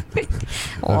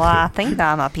 Well, I think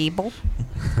I'm a people.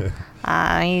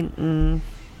 I ain't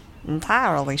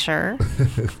entirely sure.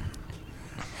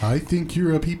 I think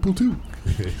you're a people too.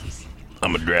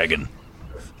 I'm a dragon.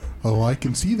 Oh, I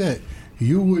can see that.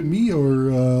 You and me are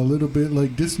a little bit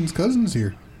like distant cousins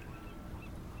here.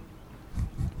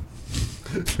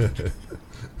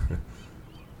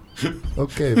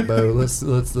 Okay, Bo.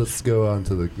 Let's go on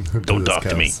to the. Don't talk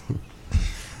to me. house.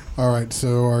 All right,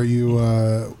 so are you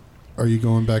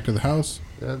going back to the house?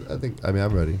 Yeah, I mean,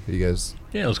 I'm ready. You guys.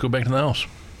 Yeah, let's go back to the house.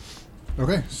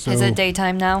 Okay, so Is it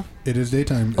daytime now? It is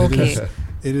daytime. Okay.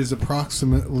 It is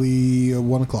approximately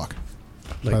 1 o'clock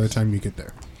by the Nice. time you get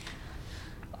there.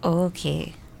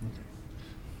 Okay.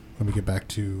 Let me get back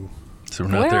to. So we're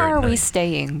not Where there at are we night.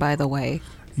 staying, by the way?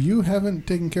 You haven't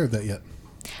taken care of that yet.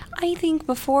 I think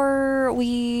before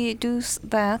we do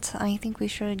that, I think we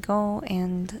should go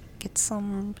and get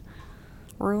some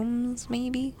rooms,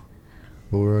 maybe?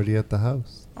 Well, we're already at the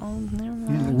house. Oh, never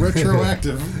mind.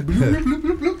 Retroactive. Bloop, bloop,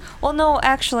 bloop, bloop. Well, no,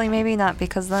 actually, maybe not,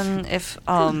 because then if,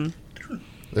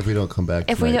 If we don't come back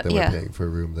If we tonight, don't- then yeah. we're paying for a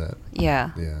room that.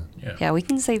 yeah. Yeah. Yeah, we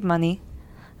can save money.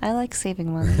 I like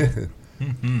saving money.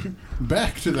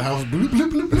 Back to the house. Bloop, bloop,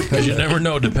 bloop, bloop. Because you never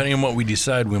know. Depending on what we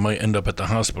decide, we might end up at the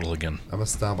hospital again. I'm gonna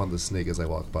stomp on the snake as I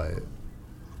walk by it.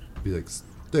 Be like,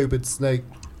 stupid snake.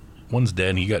 One's dead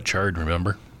and he got charred,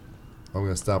 remember? I'm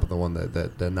gonna stop at the one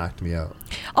that knocked me out.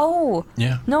 Oh,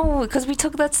 Yeah. no, because we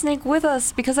took that snake with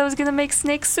us because I was going to make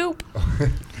snake soup.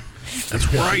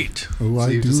 That's right. Oh, So I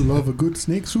you do just- love a good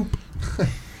snake soup.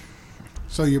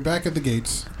 So you're back at the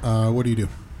gates. What do you do?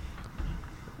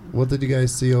 What did you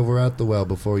guys see over at the well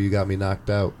before you got me knocked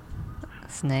out?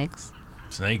 Snakes?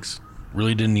 Snakes.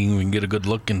 Really didn't even get a good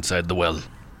look inside the well.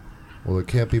 Well, there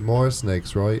can't be more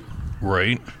snakes, right?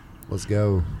 Right? Let's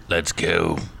go. Let's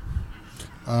go.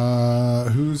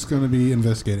 Who's going to be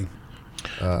investigating?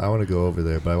 I want to go over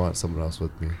there, but I want someone else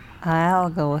with me. I'll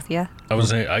go with you. I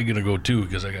was saying I'm gonna go too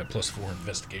because I got +4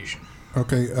 investigation.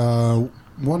 Okay,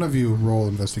 one of you roll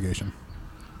investigation.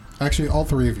 Actually, all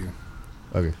three of you.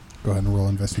 Okay. Go ahead and roll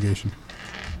investigation.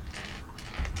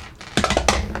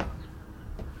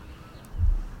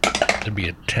 That'd be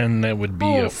a 10. That would be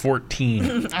Oh. a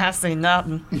 14. I see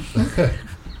nothing.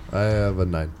 I have a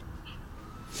 9.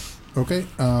 Okay,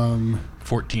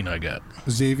 14 I got.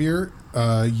 Xavier,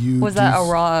 you... Was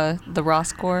that the raw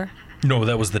score? No,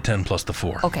 that was the 10 plus the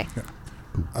 4. Okay.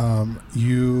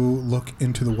 You look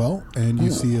into the well, and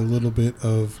you see a little bit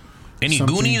of... Any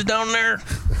something- Goonies down there?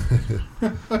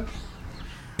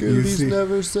 Goonies see-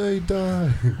 never say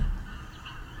die.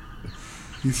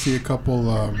 You see a couple...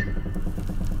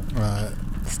 it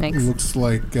Snakes? looks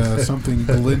like something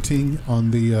glinting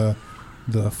on the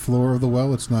floor of the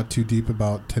well. It's not too deep,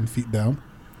 about 10 feet down.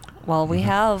 Well, we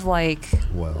have like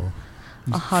Well,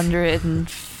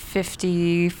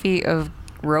 150 feet of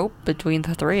rope between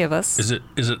the three of us. Is it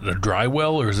a dry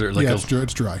well or is there like yeah, a...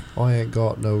 it's dry. I ain't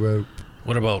got no rope.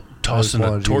 What about tossing a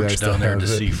wanted you torch guys to down there to have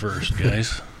it. see first,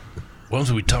 guys?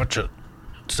 Once we touch it,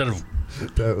 instead of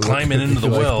Don't look climbing at me into the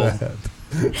like well, that.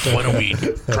 why don't we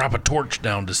drop a torch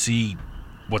down to see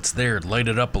what's there, light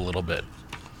it up a little bit?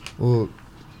 Well,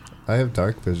 I have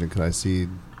dark vision. Can I see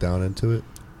down into it?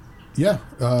 Yeah,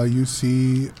 you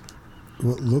see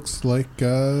what looks like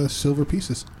silver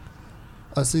pieces.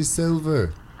 I see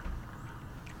silver.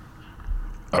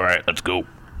 All right, let's go.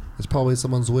 It's probably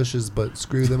someone's wishes, but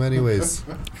screw them anyways.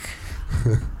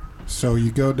 So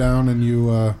you go down and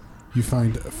you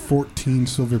find 14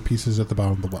 silver pieces at the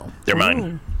bottom of the well. They're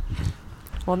mine.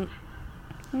 Well,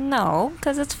 no,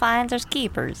 because it's finders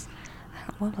keepers.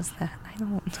 What was that? I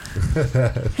don't.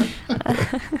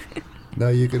 No,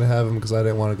 you can have them because I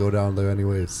didn't want to go down there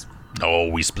anyways. Oh,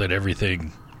 we split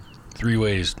everything 3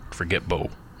 ways. Forget Bo.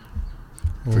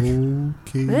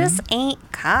 Okay. This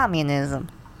ain't communism.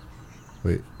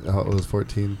 Wait, how it was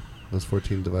 14? It was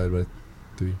 14 divided by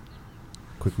 3.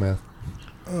 Quick math.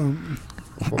 4.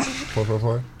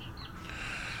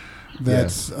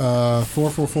 That's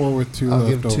 444 with 2 I'll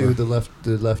left give 2 over. the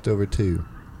leftover 2.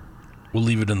 We'll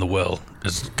leave it in the well.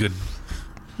 It's good.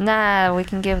 Nah, we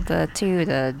can give the 2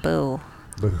 to Boo.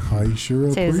 I sure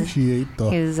His- appreciate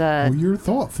His, your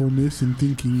thoughtfulness in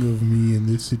thinking of me in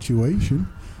this situation.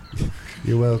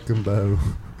 You're welcome, Bo.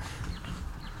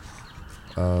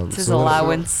 it's his so what-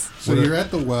 allowance. So you're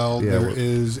at the well. Yeah, There what-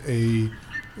 is a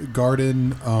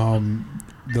garden.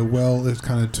 The well is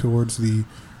kind of towards the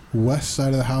west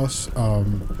side of the house.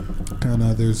 Kind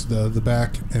of there's the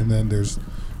back, and then there's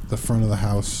the front of the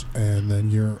house, and then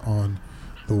you're on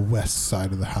the west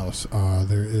side of the house.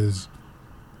 There is.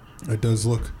 It does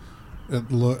look.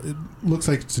 It looks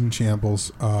like it's in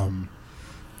shambles. Some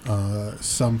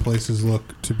places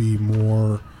look to be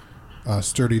more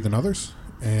sturdy than others,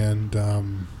 and there's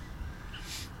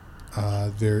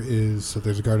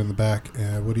a garden in the back.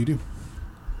 What do you do?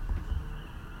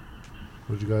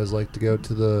 Would you guys like to go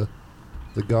to the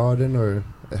garden or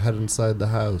head inside the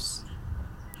house?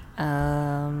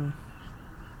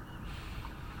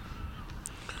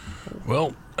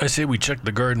 Well, I say we check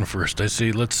the garden first. I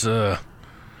say let's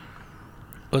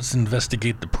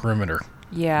investigate the perimeter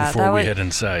Yeah, before that we would. head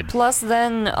inside. Plus,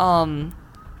 then,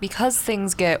 because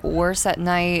things get worse at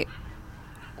night,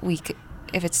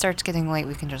 if it starts getting late,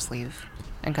 we can just leave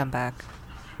and come back.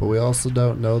 But we also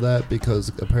don't know that because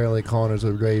apparently Connor's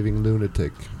a raving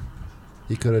lunatic.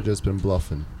 He could have just been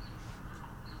bluffing.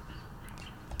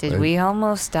 Did Right. we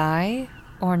almost die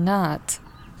or not?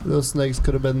 Those snakes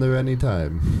could have been there any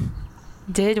time.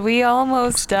 Did we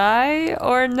almost die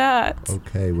or not?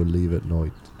 Okay, we'll leave at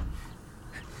night.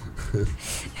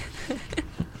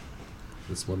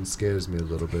 This one scares me a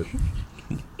little bit.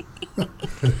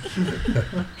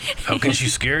 How can she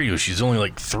scare you? She's only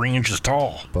like 3 inches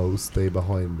tall. Bo, stay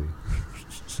behind me.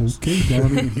 Okay,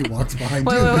 Donnie. And he walks behind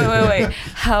Wait, you. wait.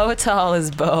 How tall is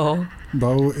Bo?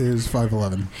 Bo is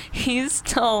 5'11". He's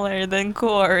taller than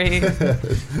Corey.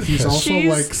 He's also She's-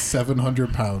 like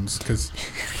 700 pounds because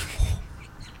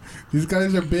these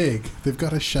guys are big. They've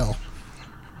got a shell.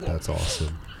 That's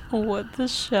awesome. What the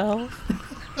shell?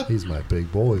 He's my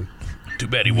big boy. Too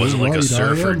bad he wasn't like a Right,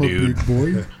 surfer, I am dude. A big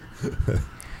boy.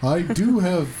 I do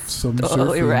have some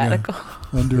Totally surfing radical.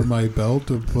 under my belt,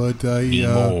 but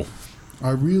Emo. I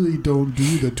really don't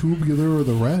do the tubular or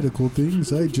the radical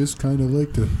things. I just kind of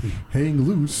like to hang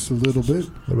loose a little bit.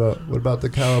 What about the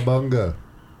cowabunga?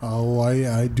 Oh,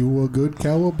 I do a good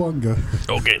cowabunga.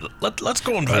 Okay, let's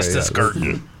go invest yeah, this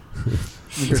garden.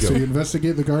 Okay, so you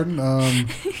investigate the garden.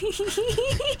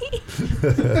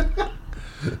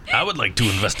 I would like to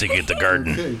investigate the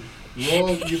garden. Okay, roll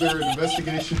either an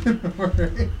investigation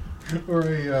or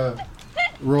a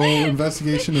roll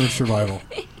investigation or survival.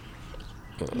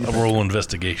 A roll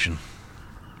investigation.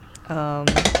 Um,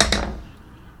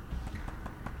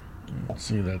 Let's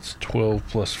see, that's 12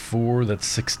 plus 4, that's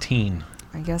 16.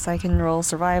 I guess I can roll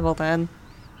survival then.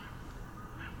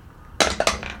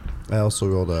 I also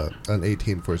rolled an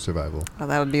 18 for survival. Oh,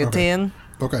 that would be a Okay. 10.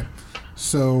 Okay,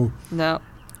 so No,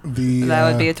 the that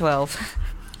would be a 12.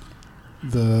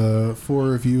 the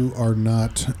 4 of you are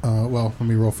not. Well, let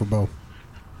me roll for Bo.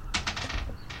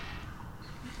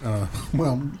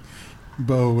 Well,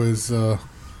 Bo is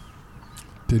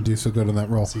didn't do so good on that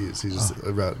roll. He's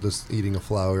just eating a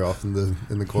flower off in the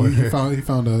He corner. he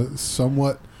found a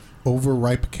somewhat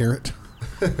overripe carrot.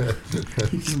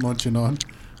 He's munching on.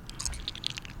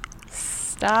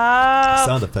 Stop.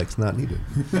 Sound effects not needed.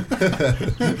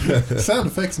 Sound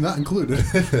effects not included.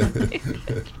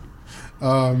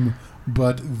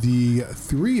 But the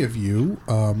 3 of you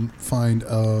find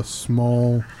a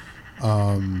small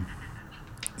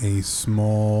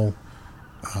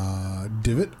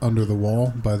divot under the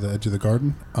wall by the edge of the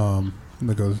garden.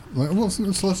 That goes well.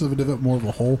 It's less of a divot, more of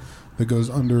a hole that goes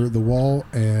under the wall,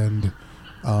 and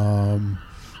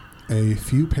a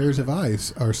few pairs of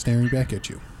eyes are staring back at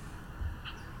you.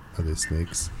 Are they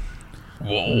snakes?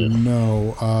 Whoa.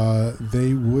 No,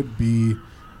 they would be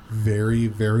very,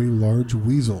 very large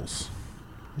weasels.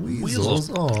 Weasels?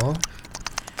 Aw.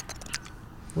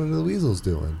 What are the weasels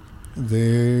doing?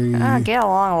 They Get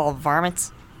along, little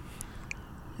varmints.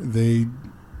 they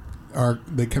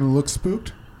kind of look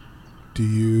spooked. Do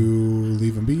you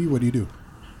leave them be? What do you do?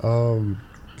 Can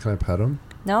I pet him?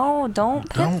 No, don't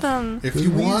pet them. If They're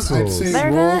you want, I'd weasels. say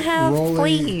They're roll, gonna have roll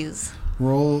fleas.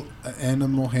 roll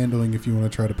animal handling if you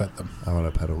want to try to pet them. I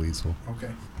want to pet a weasel.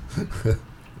 Okay.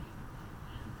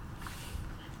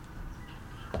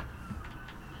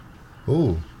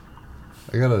 Oh,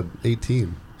 I got a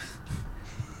 18.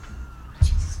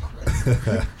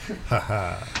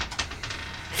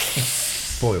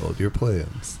 Spoiled your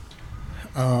plans.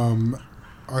 All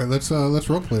right, let's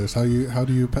role play this. How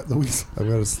do you pet the weasel? I'm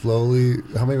gonna slowly.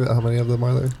 How many of them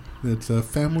are there? It's a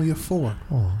family of 4.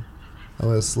 Oh. I'm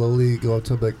gonna slowly go up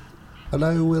to him like,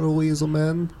 "Hello, little weasel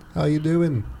man. How you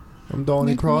doing? I'm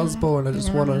Donnie Crossbow, and I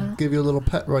just want to give you a little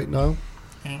pet right now.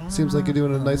 Seems like you're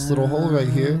doing a nice little hole right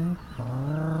here.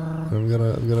 I'm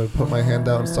gonna put my hand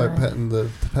out and start petting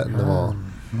them all.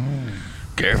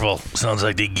 Careful. Sounds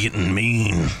like they're getting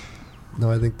mean.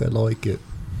 No, I think they like it.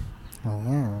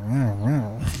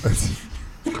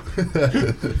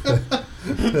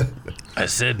 I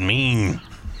said mean.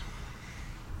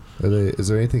 Is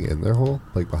there anything in their hole,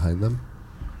 like behind them?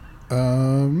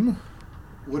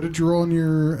 What did you roll in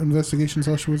your investigation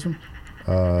 / wisdom?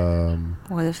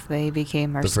 What if they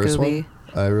became our The first Scooby?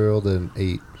 one, I rolled an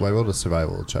 8. Well, I rolled a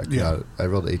survival check. Yeah. I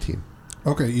rolled 18.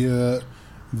 Okay, yeah.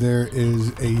 There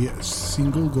is a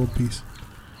single gold piece.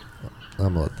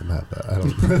 I'm gonna let them have that.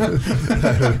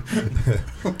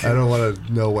 I don't want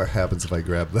to know what happens if I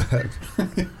grab that.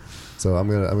 So I'm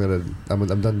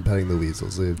done petting the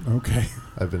weasels. Okay.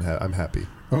 I'm happy.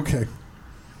 Okay.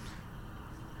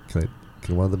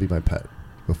 Can one of them be my pet?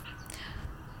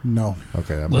 No.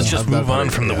 Okay. Let's just I'm done move on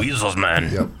petting from the them. weasels,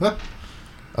 man. Yep.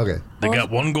 Okay. They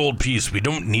got 1 gold piece. We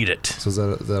don't need it. So is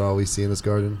that all we see in this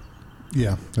garden?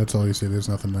 Yeah, that's all you see. There's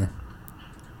nothing there.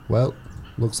 Well,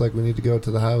 looks like we need to go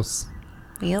to the house.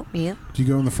 Yep. Do you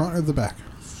go in the front or the back?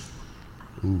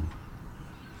 Ooh.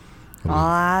 Well,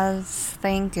 I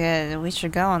think we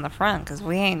should go in the front, because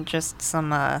we ain't just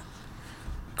some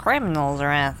criminals or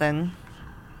anything.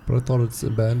 But I thought it's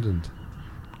abandoned.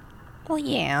 Well,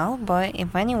 yeah, but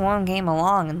if anyone came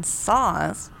along and saw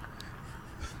us...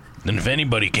 Then if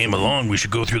anybody came along, we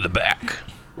should go through the back.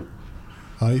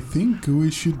 I think we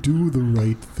should do the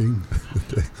right thing.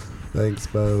 Thanks,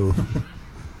 Bo.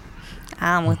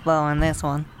 I'm with Bo on this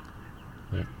one.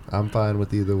 I'm fine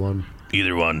with either one.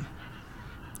 Either one.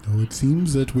 Oh, it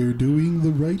seems that we're doing the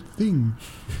right thing.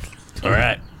 All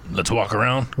right. Let's walk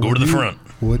around. Go to the front.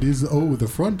 What is... Oh, the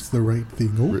front's the right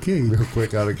thing. Okay. Real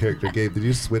quick, out of character, Gabe, did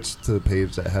you switch to the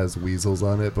page that has weasels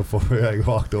on it before I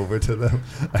walked over to them?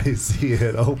 I see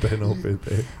it open over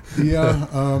there. Yeah,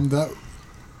 that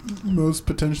most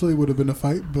potentially would have been a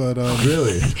fight, but...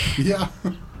 Really? Yeah.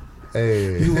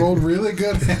 Hey. You rolled really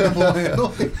good animal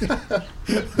handling.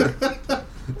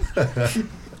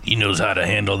 He knows how to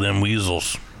handle them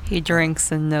weasels. He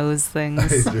drinks and knows I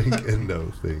things. drink and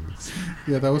know things.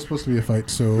 Yeah, that was supposed to be a fight,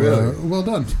 so Really? well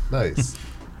done. Nice.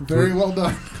 Very well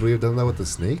done. Could we have done that with the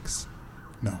snakes?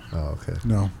 No. Oh, okay.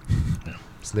 No.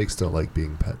 Snakes don't like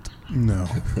being pet. No.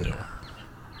 No.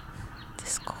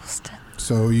 Disgusting.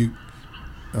 So you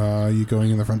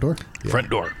going in the front door? Yeah. Front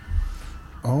door.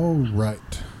 All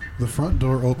right. The front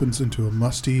door opens into a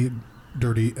musty,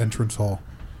 dirty entrance hall.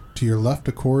 To your left,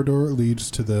 a corridor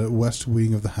leads to the west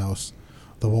wing of the house.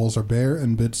 The walls are bare,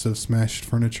 and bits of smashed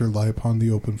furniture lie upon the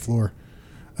open floor.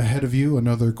 Ahead of you,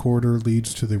 another corridor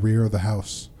leads to the rear of the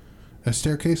house. A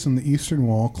staircase on the eastern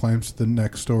wall climbs to the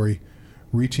next story,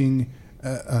 reaching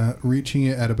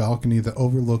it at a balcony that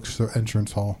overlooks the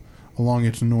entrance hall, along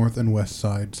its north and west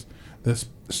sides. The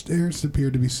stairs appear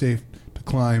to be safe to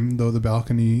climb, though the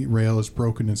balcony rail is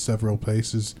broken in several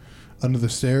places. Under the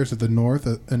stairs at the north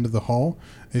end of the hall,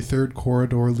 a third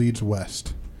corridor leads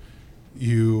west.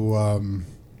 You,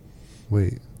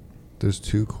 Wait. There's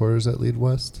 2 corridors that lead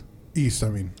west? east, I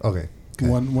mean. Okay.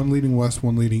 One leading west,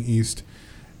 one leading east.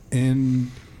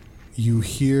 And you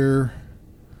hear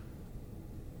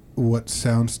what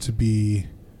sounds to be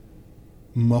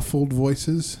muffled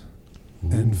voices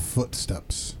and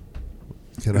footsteps.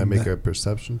 Can I And make that- a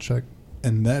perception check?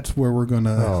 And that's where we're going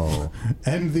to Oh.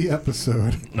 end the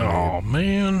episode. Oh,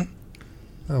 man.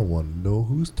 I want to know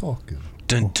who's talking.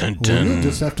 Dun, dun, Well, you'll dun.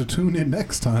 just have to tune in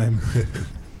next time.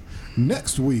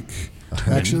 Next week.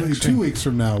 Actually, Next 2 week. weeks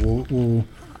from now, we'll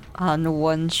On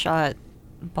one shot,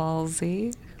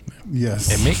 ballsy.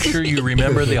 yes. And make sure you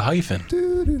remember the hyphen.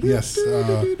 Yes.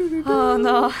 Oh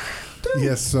no.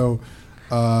 Yes. So,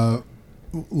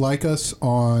 like us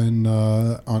on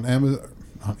Amazon.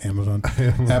 not Amazon.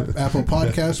 Apple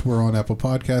Podcasts. We're on Apple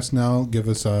Podcasts now. Leave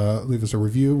us a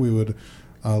review. We would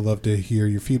love to hear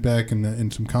your feedback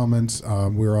and some comments.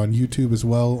 We're on YouTube as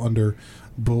well under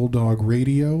Bulldog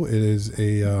Radio. It is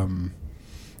a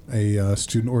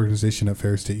student organization at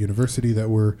Ferris State University that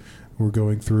we're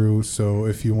going through. So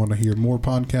if you want to hear more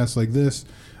podcasts like this,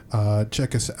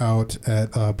 check us out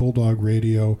at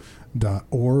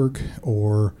bulldogradio.org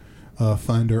or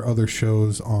find our other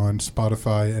shows on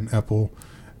Spotify and Apple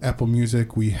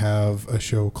Music. We have a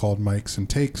show called Mics and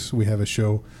Takes. We have a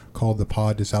show called The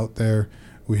Pod Is Out There.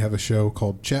 We have a show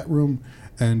called Chat Room,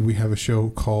 and we have a show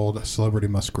called Celebrity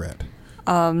Muskrat.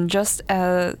 Just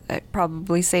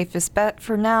probably safest bet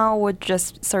for now would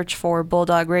just search for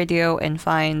Bulldog Radio and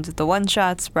find the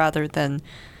one-shots rather than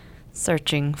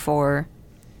searching for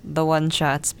the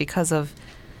one-shots because of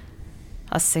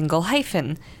a single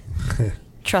hyphen.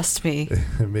 Trust me.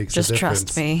 It makes just a difference.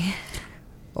 trust me.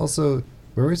 Also,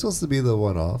 were we supposed to be the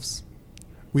one-offs?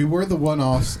 We were the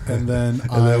one-offs, and then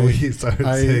then we started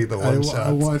saying the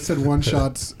one-shots. I said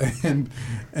one-shots, and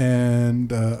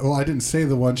I didn't say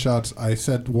the one-shots. I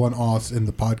said one-offs in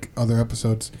the other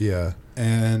episodes. Yeah.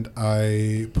 And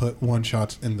I put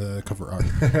one-shots in the cover art,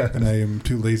 and I am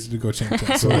too lazy to go change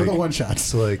that. So we're the one-shots.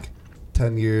 So like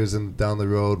 10 years and down the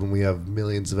road when we have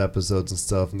millions of episodes and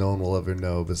stuff, no one will ever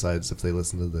know besides if they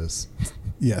listen to this.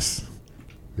 Yes.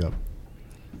 Yep.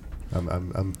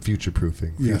 I'm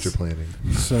future-proofing, Yes. future planning.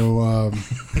 So,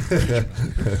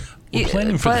 We're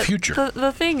planning for the But future.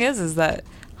 The thing is that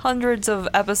hundreds of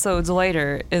episodes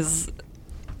later is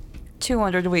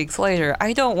 200 weeks later.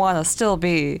 I don't want to still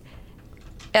be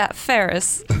at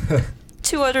Ferris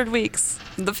 200 weeks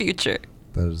in the future.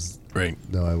 That is Right.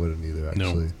 no, I wouldn't either.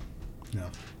 Actually, no,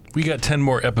 We got 10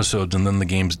 more episodes and then the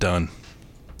game's done.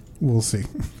 we'll see.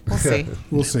 We'll see.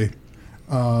 We'll see.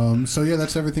 So yeah,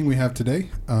 that's everything we have today.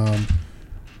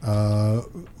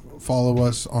 Follow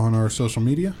us on our social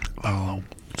media. Follow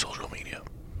social media.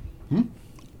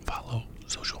 Follow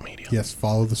social media. Yes,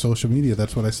 follow the social media.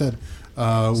 That's what I said.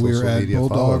 We're Social at media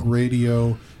Bulldog follow.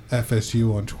 Radio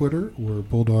FSU on Twitter. We're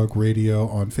Bulldog Radio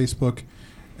on Facebook.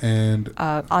 And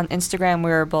On Instagram,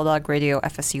 we're Bulldog Radio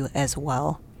FSU as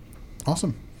well.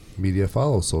 awesome. media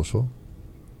follow social.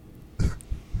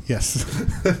 Yes.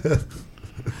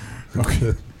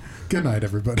 Okay. Good night,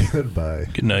 everybody. Goodbye.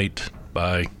 Good night.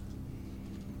 Bye.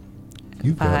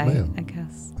 You've got Bye, mail. I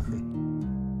guess.